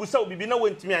na obusa obibi na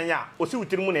wantimi anya o si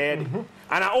wutiri mu na yede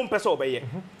ana o mpese obeye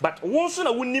but won so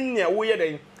na wonim ne wo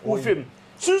yeden wo fem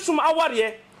sunsum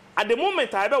aware at the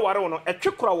moment I be ware no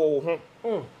etwekora wo ho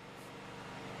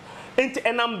enti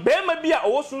enam bema bia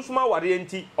o sunsum aware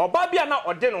enti oba bia na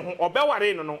ode no ho obe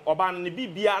ware no oba no ne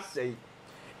bibia asai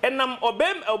enam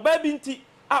oba bi enti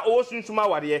a o sunsum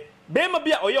aware bema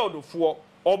bia oye odofo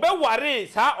obe ware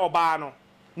saa oba no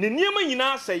ne niema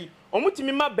nyina asai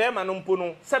omutimi ma bema no mpo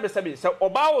no sebe se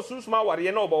oba wo sunsum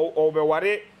aware na obe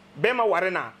ware bema ware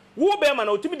na wo bema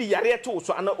na otimi di yare to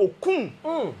so ana okun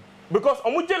because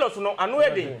omu jealous no anu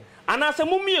eden ana se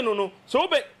mumie no so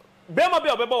obe bema be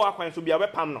obeba wa kwan so bia be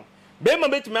pam no bema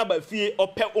betimi aba fie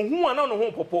ope ohun ana no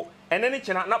ho popo ene ne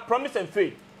chena na promise and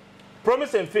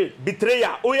fail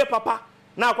betrayal oye papa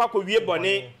na akwa ko wie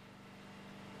bone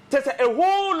tese a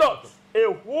whole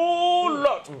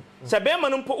lot se bema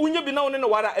no mpo unye bi na woni no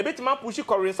wara ebetimi apushi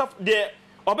korinsa de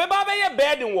obeba be ye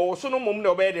burden wo so no mom na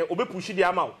obede obepushi di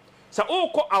ama wo se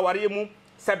okọ aware mu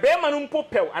se bema no mpo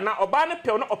pew ana oba ne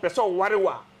pew na opeso ware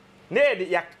wa na ye de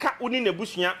yaka uni na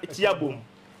busua tia bom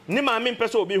ni ma me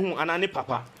mpeso obi hu ana ne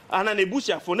papa ana ne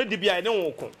busua fo na de bia ne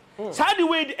wonko sa de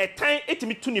we de etan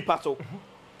etimi tu nipa so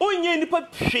onye nipa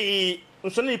hwe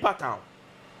nso ne nipa tan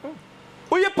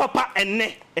oye papa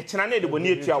enne ekena na de boni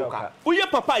etua woka oye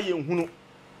papa ye nhunu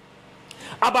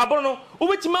ababro no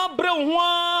obetima abre ho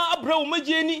abre wo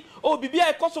magieni o bibia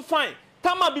ekoso fine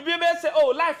tama bibia be say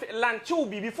oh life lanche wo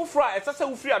bibi foforo esese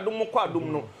wo firi adom ko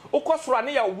adom no okosoro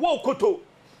ne ya wo koto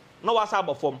na wasa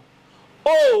abofom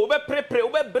oh be prepare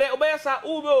be bre be yesa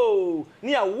wo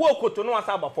ne ya wo koto na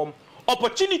wasa abofom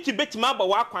opportunity betima aba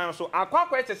wa kwan so akwa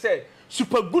ese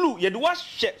super glue ye de wa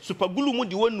hye super glue mu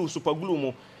de wonu super glue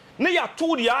mu ne ya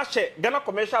to de ya hye Ghana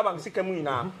commercial bank sika mu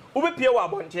nyina wo be pie wa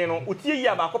abonten no otie yi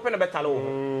aba akopɛ na betale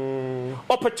wo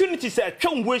opportunity say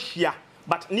atwa wo ahia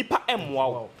but nipa emwa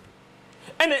wo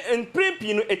ene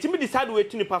prempi no etimi decide we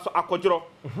tuni paso akodjoro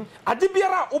ade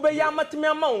biara wo be ya amatimi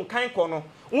ama won kan kɔ no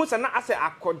wo se na ase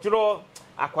akodjoro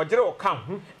o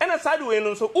kan ene side we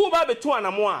no so wo ba betu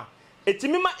anamo a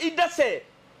etimi ma ida se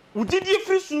udidi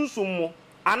free sunsum mo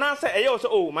ana se eye wo se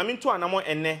oh mami tu anamo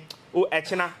enne o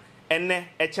echena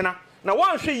na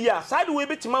wan hwe yi a side we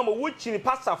betima ma wo chini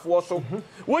pastorfo so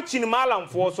wo chini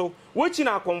malamfo so wo chini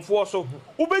akonfo so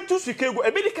wo betu sikego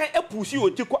ebe di kan epusi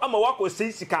otiko ama wako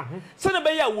sei sika se na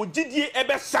be ya wo gidie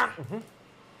ebesa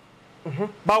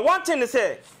but one thing is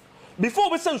say before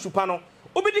we san supa no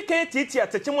obedi kan titi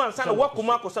atachem ansa na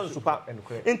wakoma akosan supa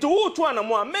into wo tu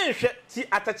anamo a menhwe ti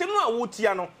atachem no a wo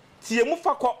tia no tie mu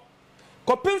fakọ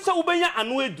kopemsa wo benya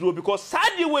anu eduro because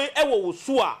side we ewo wo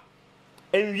so a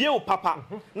enwie o papa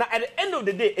na at the end of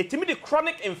the day etimi the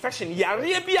chronic infection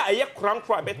yare bia eye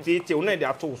krankro abetete o na de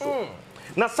ato so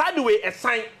na side way a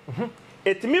sign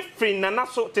etimi free nana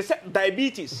so te say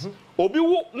diabetes obi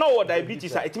wo na wo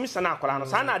diabetes a etimi sana akola no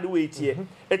sana ade we tie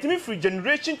etimi free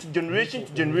generation to generation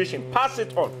to generation pass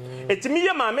it on etimi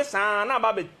ye maame sana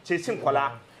ba be chasing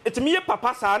kola etimi ye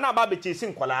papa sana ba be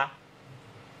chasing kola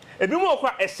ebi mo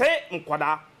okra ese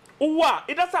nkoda wo a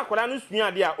idasa akola no sua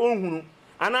ade a onhunu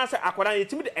ana se akola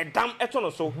etimi de edam eto no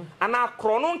so ana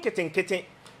akro no nketenkete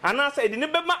ana se edi ne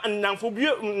bema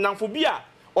nnamfobi a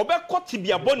obekọ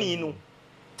tibia boni no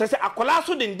tese akola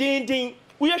so den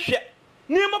wo ye hwe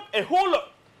name a whole lot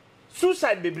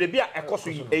suicide bebrebe a ekoso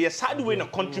yi e sad way na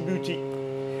contribute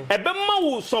ebema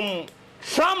wo some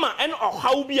trauma and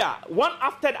how bi a one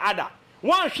after the other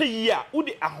one hwe yi a wo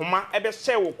di ahoma ebe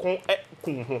se wo kon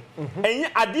kun ho enye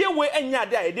ade we enya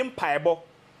ade a ede mpaebo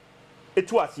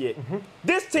etu ase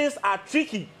these things are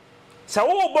tricky sa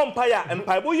wo bompa ya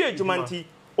mpaebo ye adwumanti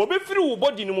obefiri wo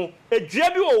body no mu edua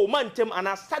bi wo mantem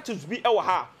ana status bi e wo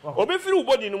ha obefiri wo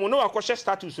body no mu no akɔhye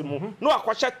status mu no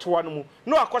akɔhye toa no mu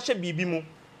no akɔhye bibi mu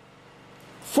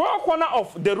four corner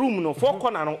of the room no four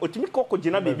corner no otimi kokko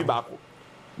gina bibi baako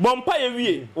bompa ye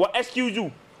wie wo excuse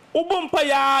you wo bompa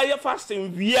ya ye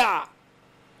fasting wie a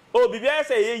o bibi ya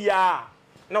say ye ya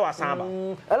na wasamba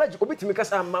Alhaji obetimi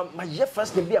kasa ma ye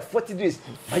fasting bi a 40 days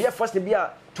ma ye fasting bi a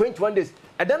 21 days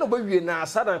adano ba wie na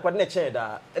sada kwa na che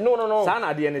da no sana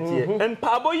ade ne tie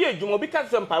empabo ye adwuma obi ka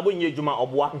se empabo ye adwuma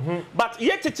oboa but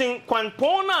ye titin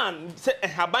kwanpon na se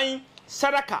haban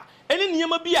sadaka eni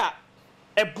niyama bi a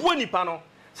eboa nipa no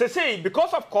say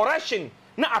because of correction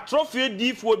na atrophy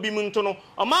difo bi mu nto no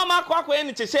omama akwa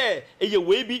eni che se eye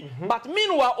we bi but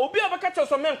meanwhile obi abaka che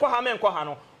so menko ha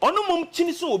no ono mum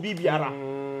chini so obi biara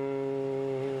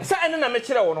sa ene na me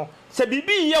kire wo no se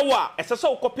bibi ye wo a ese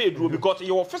so kopa eduro because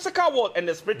your physical world and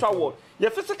the spiritual world your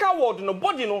physical world no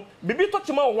body no bibi to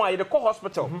tima wo a ye de ko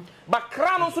hospital but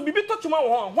kra no so bibi to tima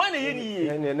wo ho na ye ni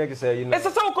ye ne ke say you know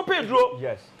ese so kopa eduro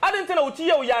yes adente na uti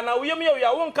ye wo ya na wo ye me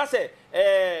ya wo nka se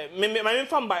me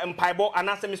fa mba mpaibo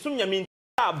ana se me sum nyame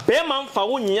a be man fa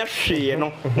wo nya hwe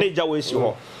no na eja wo esi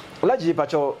ho Alhaji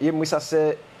pacho ye musa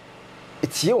se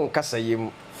etie won kasa ye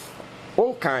mu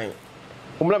on kan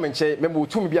umla menche me bo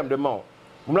tumi bia me de ma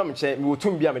umla menche me bo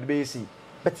tumi bia me de be esi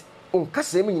but on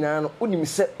kasa me nyina no onim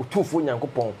se otufo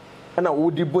nyankopon ana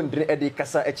wo di bondre e de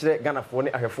kasa e kire ganafo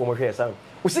ne ahwefo mo hwe san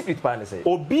o secret pa ne se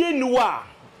obi enu a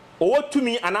o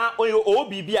tumi ana o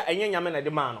bibia enye nyame na de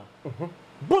ma no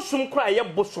bosum kra ye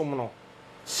bosum no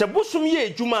se bosum ye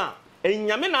adwuma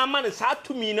enyame na ama ne sa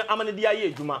tumi no ama ne dia ye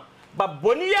adwuma ba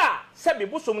boni a se be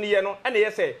bosum ne ye no ene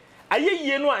ye se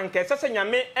ayeyie no anka sese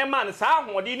nyame ema ne saa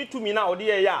ahode ni tumi na ode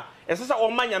ye ya sese o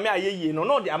ma nyame ayeyie no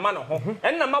no de ama no ho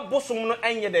enna ma bosom no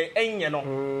enye de enye no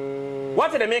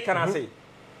what the make can say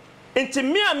enti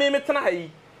me a me metena hayi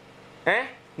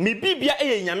me bibia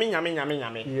eye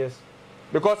nyame yes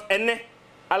because enne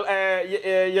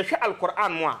ye hwe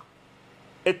alquran mo a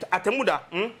atemuda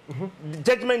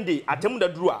judgment day atemuda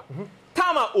duru a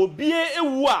tama obie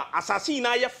ewu a asase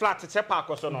na ye flat te pa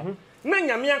akoso no na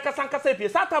nyame ankasa pie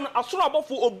satam asoro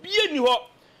abofo obie ni ho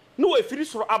na wo efiri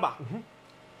soro aba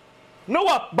na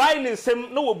wa bai ne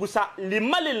nsem na wo busa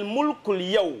limalil mulkul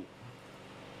yaw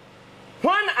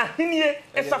wan ahenie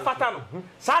esafata no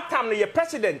satam ne ye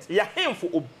president ya hemfo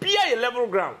obie ye level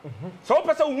ground so wo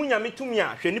pese wo nyame tumi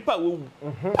a hwe nipa wo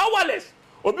powerless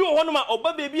obi wo hono ma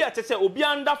oba bebi a tese obi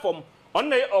anda fom on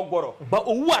na ye ogboro ba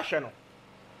owu ahwe no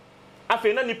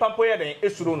afi na nipa mpo ye den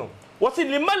esuro no wasi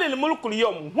limalil mulkul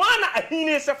yawm wana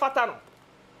ahine se fata no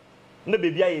na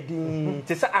bebi aye din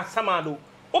te se asamado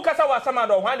o kasa wa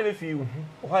asamado ho ale be fiu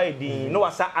ho aye din no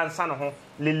wasa ansa no ho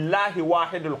lillahi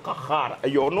wahidul qahhar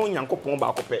ayo no nyankopon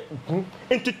ba ko pe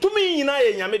enti tumi nyina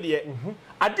ye nyame de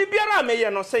ade biara me ye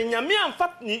no se nyame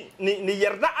amfa ni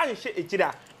yerda anhye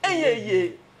ekira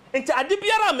enye enti ade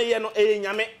biara me ye no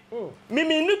nyame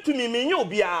mimi no tumi me nye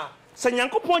obia se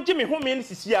nyankopon gye me ho me ne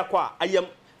sisi akwa ayam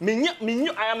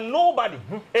minyu I am nobody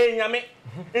nyame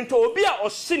into obi a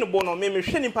osine bo no me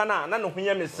hwe nipa na no ho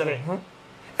nya mesere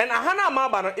and ahana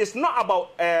amaba no it's not about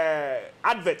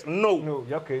advert no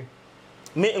okay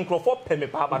me enkrofo peme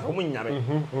pa ba ho nyame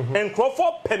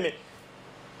enkrofo peme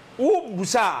wo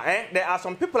busa there are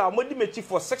some people are modi mechi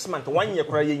for 6 months 1 year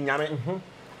kora ye nyame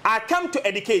I come to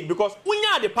educate because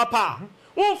unya de papa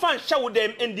won fan show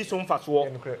them in this one fast wo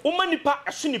manipa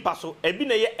asunipa so ebi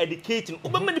na ye educating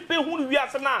manipa hu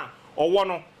wiase na owo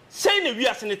no sei na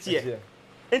wiase ne tie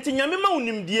enti nyame ma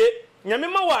unimdie nyame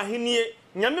ma wa ahenie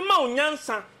nyame ma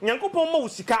unyansa nyankopon ma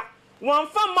usika wan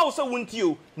fa ma wo se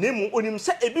wontio na emu onim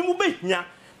se ebi mu behia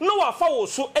no wa fa wo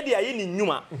so e de aye ni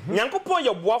nnwuma nyankopon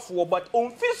ye boafo wo but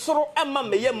on fi soro ema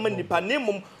meye manipa na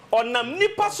emu onam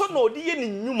nipa so na odi ye ni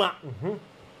nnwuma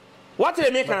what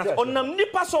they make us onam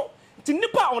nipa so ti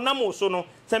nipa onam so no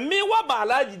se me wa ba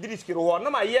Alhaji Idris ho na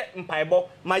ma ye mpaebo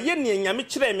ma ye ne nyame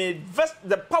kire me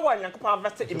the power Nyankopɔn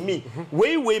vest in me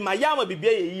we ma ya ma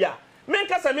bibia ye yi a me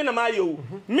nka se me na ma ye o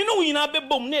me no yina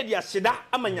bebom na dia hyeda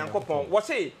ama Nyankopɔn wo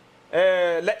se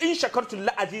la in shakartu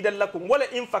la azidallakum wala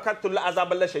in fakartu la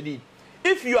azab la shadid.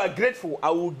 If you are grateful,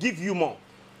 I will give you more.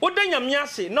 Oda nyame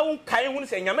ase na won kai hu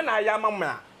se nyame na ya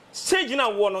mama stage na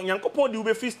wo no Nyankopɔn de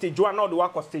ube free stage 1 na de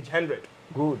work stage 100.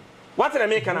 Good. What I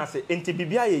make can say enti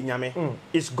bibia ye nyame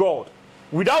is God.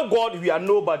 Without God we are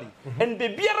nobody. And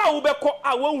bibiara ube ko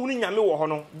a won hu nyame wo ho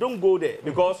no don't go there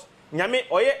because nyame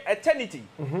oye eternity.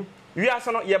 We are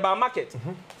so no ye ba market.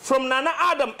 From Nana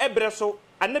Adam ebreso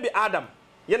anabi Adam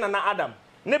ye Nana Adam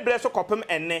ne breso kopem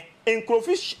enne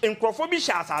enkrofo bi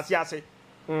sha asase ase.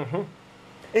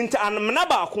 Inta anmna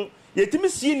ba ko yetimi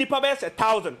sie nipa be se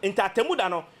 1000 inta atemuda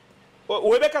no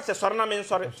we be ka se sore na men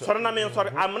sore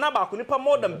amna ba ko nipa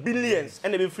more than billions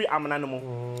and be free amna no mo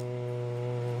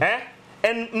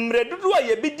en mredudu a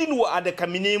ye bedi no adaka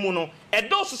minemu no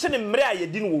edo so se ne mre a ye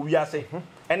di no wiase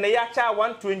en ya cha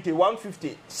 120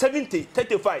 150 70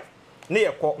 35 ne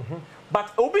ye ko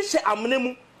but obi she amna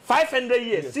mu 500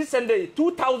 years 600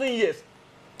 2000 years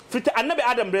fit annabi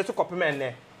Adam bre so kopem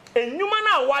enne enyuma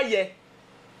na waye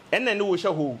and then we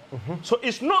shall hold. So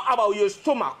it's not about your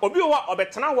stomach. Obi wa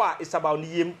obetena wa is about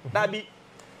yem. That be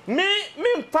me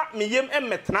mpa me yem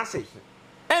metnase.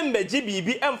 Embe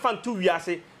GBB emfan tu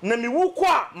wiase na mi wu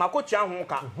kwa makotua ho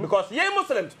ka because ye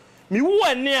Muslims mi wu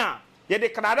ane a ye de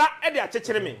kanada e de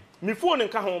akekere me. Mi phone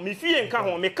nka ho, mi fie nka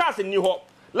ho, mi cars ni ho.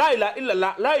 La ilaha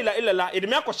illallah, la ilaha illallah. E de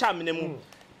me akosha amene mu.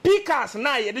 Pikas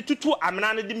na ye de tutu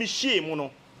amena ne de mi hie mu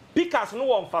no. Pikas no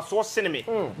won fa so sene me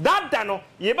that da no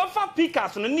ye ba fa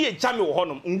pikas no ne ye jame wo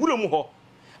honom ngure mu ho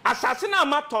asase na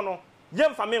amato no ye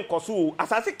mfa me nkoso o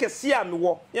asase kese a me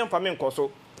wo ye mfa me nkoso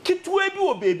kitwa bi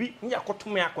wo bebi ne yakoto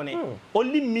me akone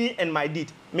only me and my deed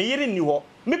me yere ni ho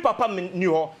me papa me ni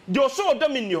ho de so do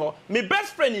me ni ho me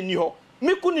best friend ni ho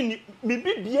me kunu me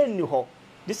bibia ni ho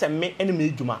this me ene me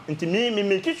adwuma nti me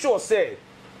make sure say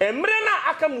emre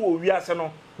na aka mu wo wiase no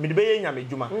me de beye nyame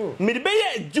djuma me de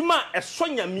beye djuma eso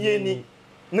nyame ni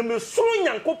na me suru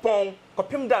Nyankopɔn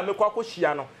kopem da me kwa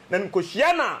kohia no na me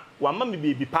kohia na wa ma me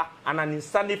bebi pa anani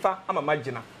nsanifa ama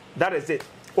magina that is it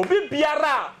obi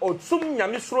biara otsum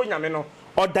nyame suru nyame no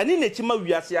odani na chima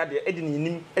wiase ade edi ni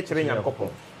nim e kire Nyankopɔn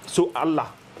so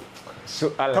Allah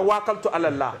tawakkaltu ala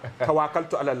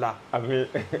Allah amen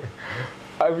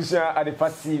abisha Adepa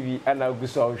TV ana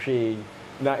guso hwe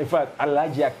na in fact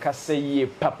Alhaji akasaye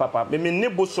papa me ni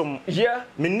bosom yeah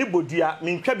me ni bodua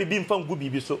me ntwa bibi mfa ngu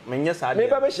bibi so me nya saa me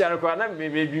ba be hia ko na me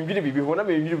dwindwiri bibi ho na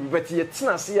me dwindwiri bibi beti ye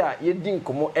tena se a ye di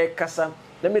nkomo e kasa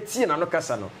na me tie na no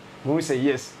kasa no we say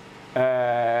yes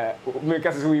me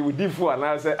kasa we would differ and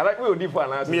I say I like we would differ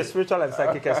and I say me spiritual and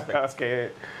psychic aspect okay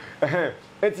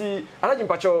eti Alhaji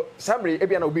mpacho samre e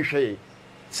bia na obi hwe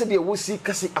se de wo si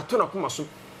kasa atona koma so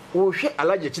wo hwe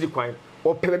Alhaji chiri kwan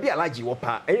o pebi Alhaji wo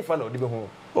pa e fa na odi be ho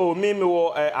oh me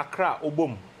wo Accra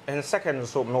obom and second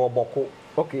so me wo boko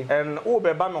okay and wo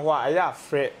be ba me ho a ya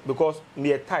frɛ because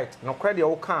me tight no credit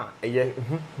wo kan eye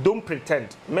don't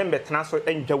pretend member tena so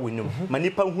enja wonum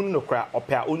manipa hunu no kra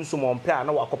ope a onso mo mpe a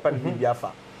na wakopa no bibia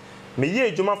afa me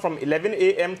ye adwuma from 11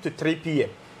 a.m. to 3 p.m.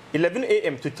 11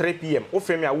 a.m. to 3 p.m. wo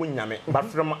frɛ me a wonyame but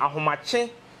from ahomache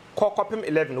kokopem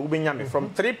 11 wo be nyame from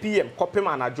 3 p.m. kopem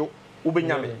anajo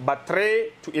ubenyame but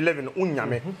 3 to 11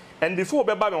 unyame and before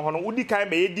beba me hono udi kan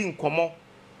be yedi nkomo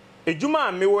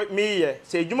ejuma me ye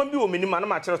se ejuma bi o menima na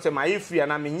ma kire se ma ye free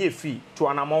na me nye free to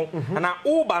anamo na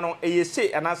uba no eye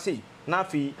se ana se na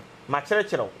fi ma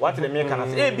kire what the me kana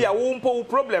se e bia wo mpo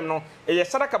problem no eye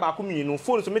sadaka ba ko mienu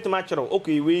phone so metima kire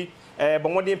okay we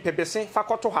bomodin pepese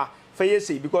fakoto ha fa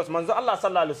yesi because manzo Allah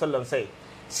sallallahu alaihi wasallam say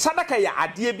sadaka ya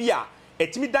ade bia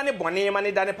etimi dane bone ma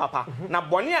ne dane papa na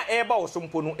bone a eba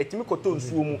osompo no etimi koto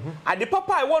nsuo mu ade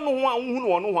papa e wono ho a hunu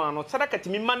wono ho ano sadaka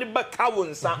timi ma ne ba ka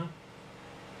wonsa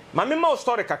ma me ma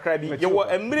story kakra bi ye wo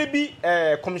emre bi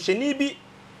komisheni bi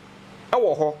e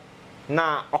wo ho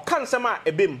na okan sema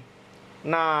ebem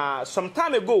na some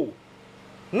time ago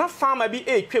na farmer bi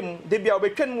twem de bia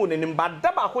obetwen mu nenim ba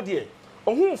da ba ho de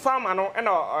ohun farmer no e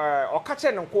na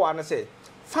okache ne nko ano se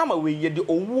farmer we ye de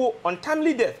owuo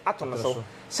untimely death atono so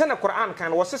sene Quran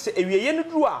kan wo sese ewieye ne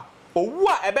duru a owu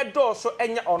a ebedo so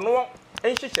enye ono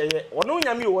enhyehyeye ono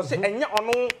nyame wo se enye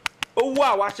ono owu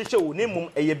a wa hyehye wo ne mum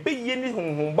eye beye ni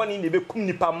honhom boni ne bekum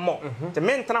nipa mo te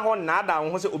mentena ho na ada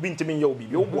ho se obi ntimi nye obi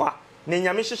wo boa ne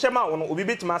nyame hyehye ma wo no obi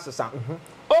betima asesa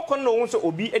okon no wo se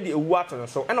obi e de ewu atono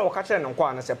so ena wo ka kire ne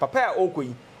nkwa na se papa a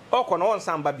okoyi okon no won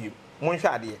samba bi mo nhwe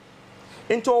ade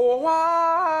into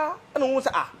wa na wo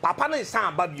say papa no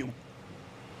san aba biom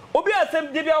obi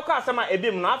asem de bia o ka asem a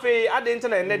ebim na afi ade nte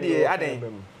na ene de ade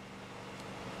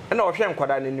na o hwe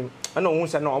nkwada nanim na wo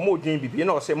say na o ma odwin bibi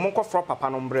na o say monko fro papa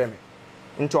no mbre me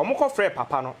nti o monko fre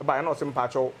papa no ba na o say mpa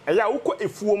cho eya wokọ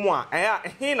efuo mu a eya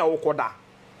he na wokoda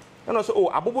na o say o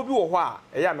abobo bi wo ho a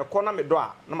eya me kọ na me do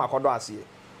a na makodo ase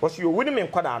wo say o wini me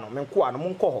nkwada no me nko a no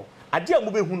monko ho ade a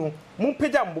mo behu no mo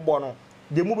pagya mbobọ no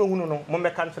de mo behu no mo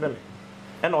meka ntere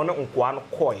me na o ne nko a no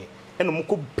koye na mo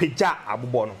ko pagya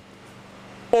abobọ no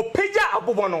o pagya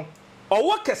abobọ no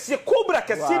owo kese kobra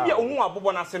kese bia ohun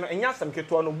abobọ na se no enya asem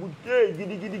keto no bu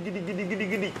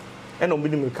gidi na obi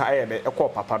nim ka aye de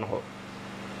ekọ papa no ho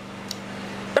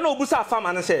na obusa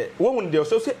afama no se wo hun de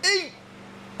so se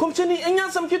komcheni enya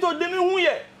asem keto de me hu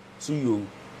ye so yo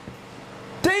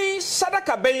dei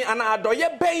sadaka ben ana adoye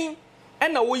ben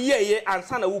na wo yeye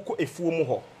ansa na wo ko efuo mu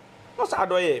ho no sa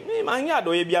adoye me ma nya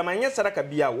adoye bia ma nya sadaka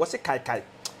bia wo se kai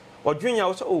odwenya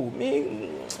wo se me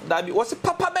dabi wo se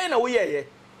papa ben na wo yeye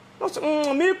no se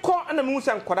me ko na me hu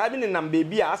se nkoda bi ne nam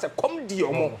bebi a se kom di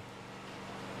omo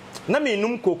na me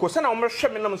num koko se na wo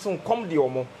hwe me nam so kom di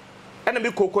omo na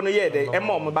me koko no ye de e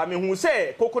ma omo ba me hu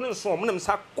se koko no so omo nam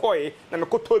sa koe na me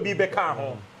koto bi be ka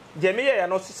ho je me ye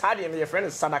no sa de me ye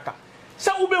friend sadaka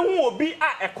sa wo be hu obi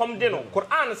a ekom de no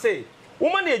Quran say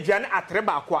woman na aduane atre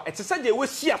ba ko a etisa je we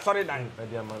si asore dan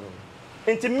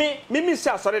enti me si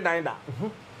asore dan da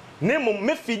nemo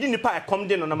me fidi nipa ekom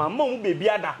de no na ma mu bebi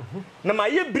ada na ma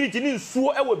ye bridge ni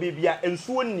nsuo e wo bebi a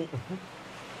nsuo ni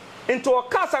into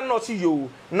okasa no si yo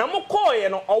na mo koye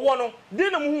no owo no de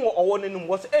na mu hu owo nanum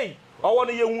wo say owo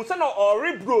no ye hu se na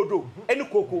ori brodo eni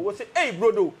koko wo say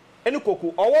brodo eni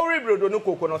koko owo ri brodo no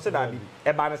koko no se da bi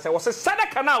e ba ne se wo se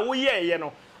sadaka na wo ye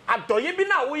no adoye bi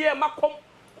na wo ye makom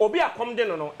obi akom de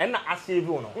no e na asave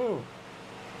no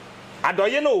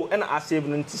adoye no e na asave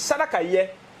no nti sadaka ye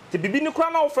ti bibi ni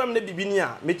kura na wo from na bibi ni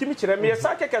a metimi kire me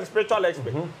sa keke spiritual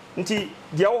expert nti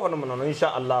dia wo hono no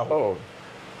insha Allah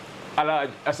ala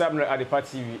asabna Adepa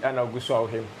TV ana oguso awo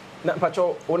hem na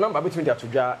pacho o number between the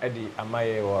atodwa e di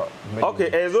amaye wo okay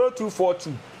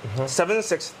 0242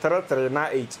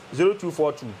 763398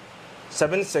 0242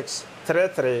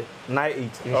 763398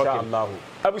 insha Allah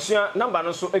abusia number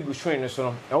no so eguswen no so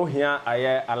no wo hia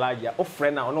aye Alhaji o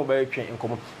friend na ono ba twen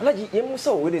nkomo Alhaji yemu se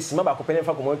wo de sima ba ko pene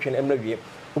fa ko mo twen emra wie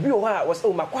obi wo ha wo se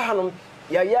o makwa hanom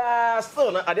ya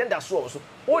still na ade da so so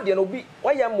o de no obi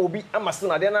wa ya mo obi ama still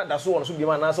na ade na da so no so bi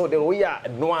ma na so de o ya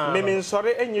no a me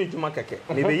nsore enye ejuma keke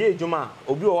me be ye ejuma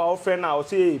obi wo wa friend na o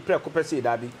se pre ko pese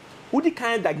da bi udi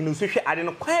kan diagnose hwe ade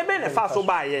no kwan be na fa so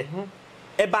ba ye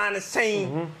e ba ne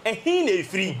sen e hin na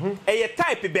efiri e ye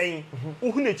type ben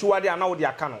uhu na chiwade ana wo de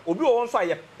aka no obi wo nso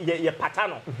ye pata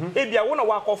no e bia wo na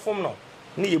wa akofom no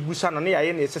ne ye busa no ne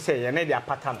ye na esese ye ne de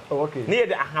apata no okay ne ye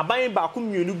de ahaban ba ko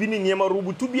mienu bi ne niema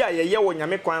rubutu bi a ye wo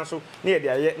nyame kwan so ne ye de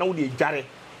aye na wo de dware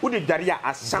wo de dware ya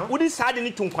asa wo de saade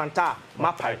ni tunkwanta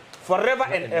mapai forever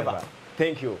and ever.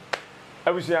 Thank you.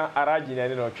 Abusia Alhaji na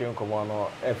no twen komo no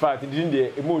in fact din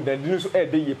de emu da din so e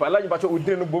de ye pa Alhaji ba cho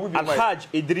odin no bobu bi mai Alhaji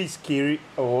Idris Kiri.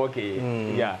 Oh okay.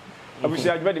 Yeah.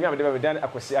 Abusia adwuma de me abede dan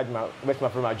akwese adwuma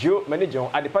betima from Agio manager on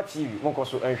Adepa TV mon ko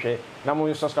so enhwe na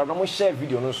mo subscribe na mo share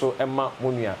video no so emma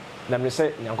monua na me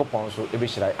se nyankopon so e be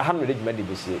hira aha no de dwuma de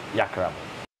besie yakra.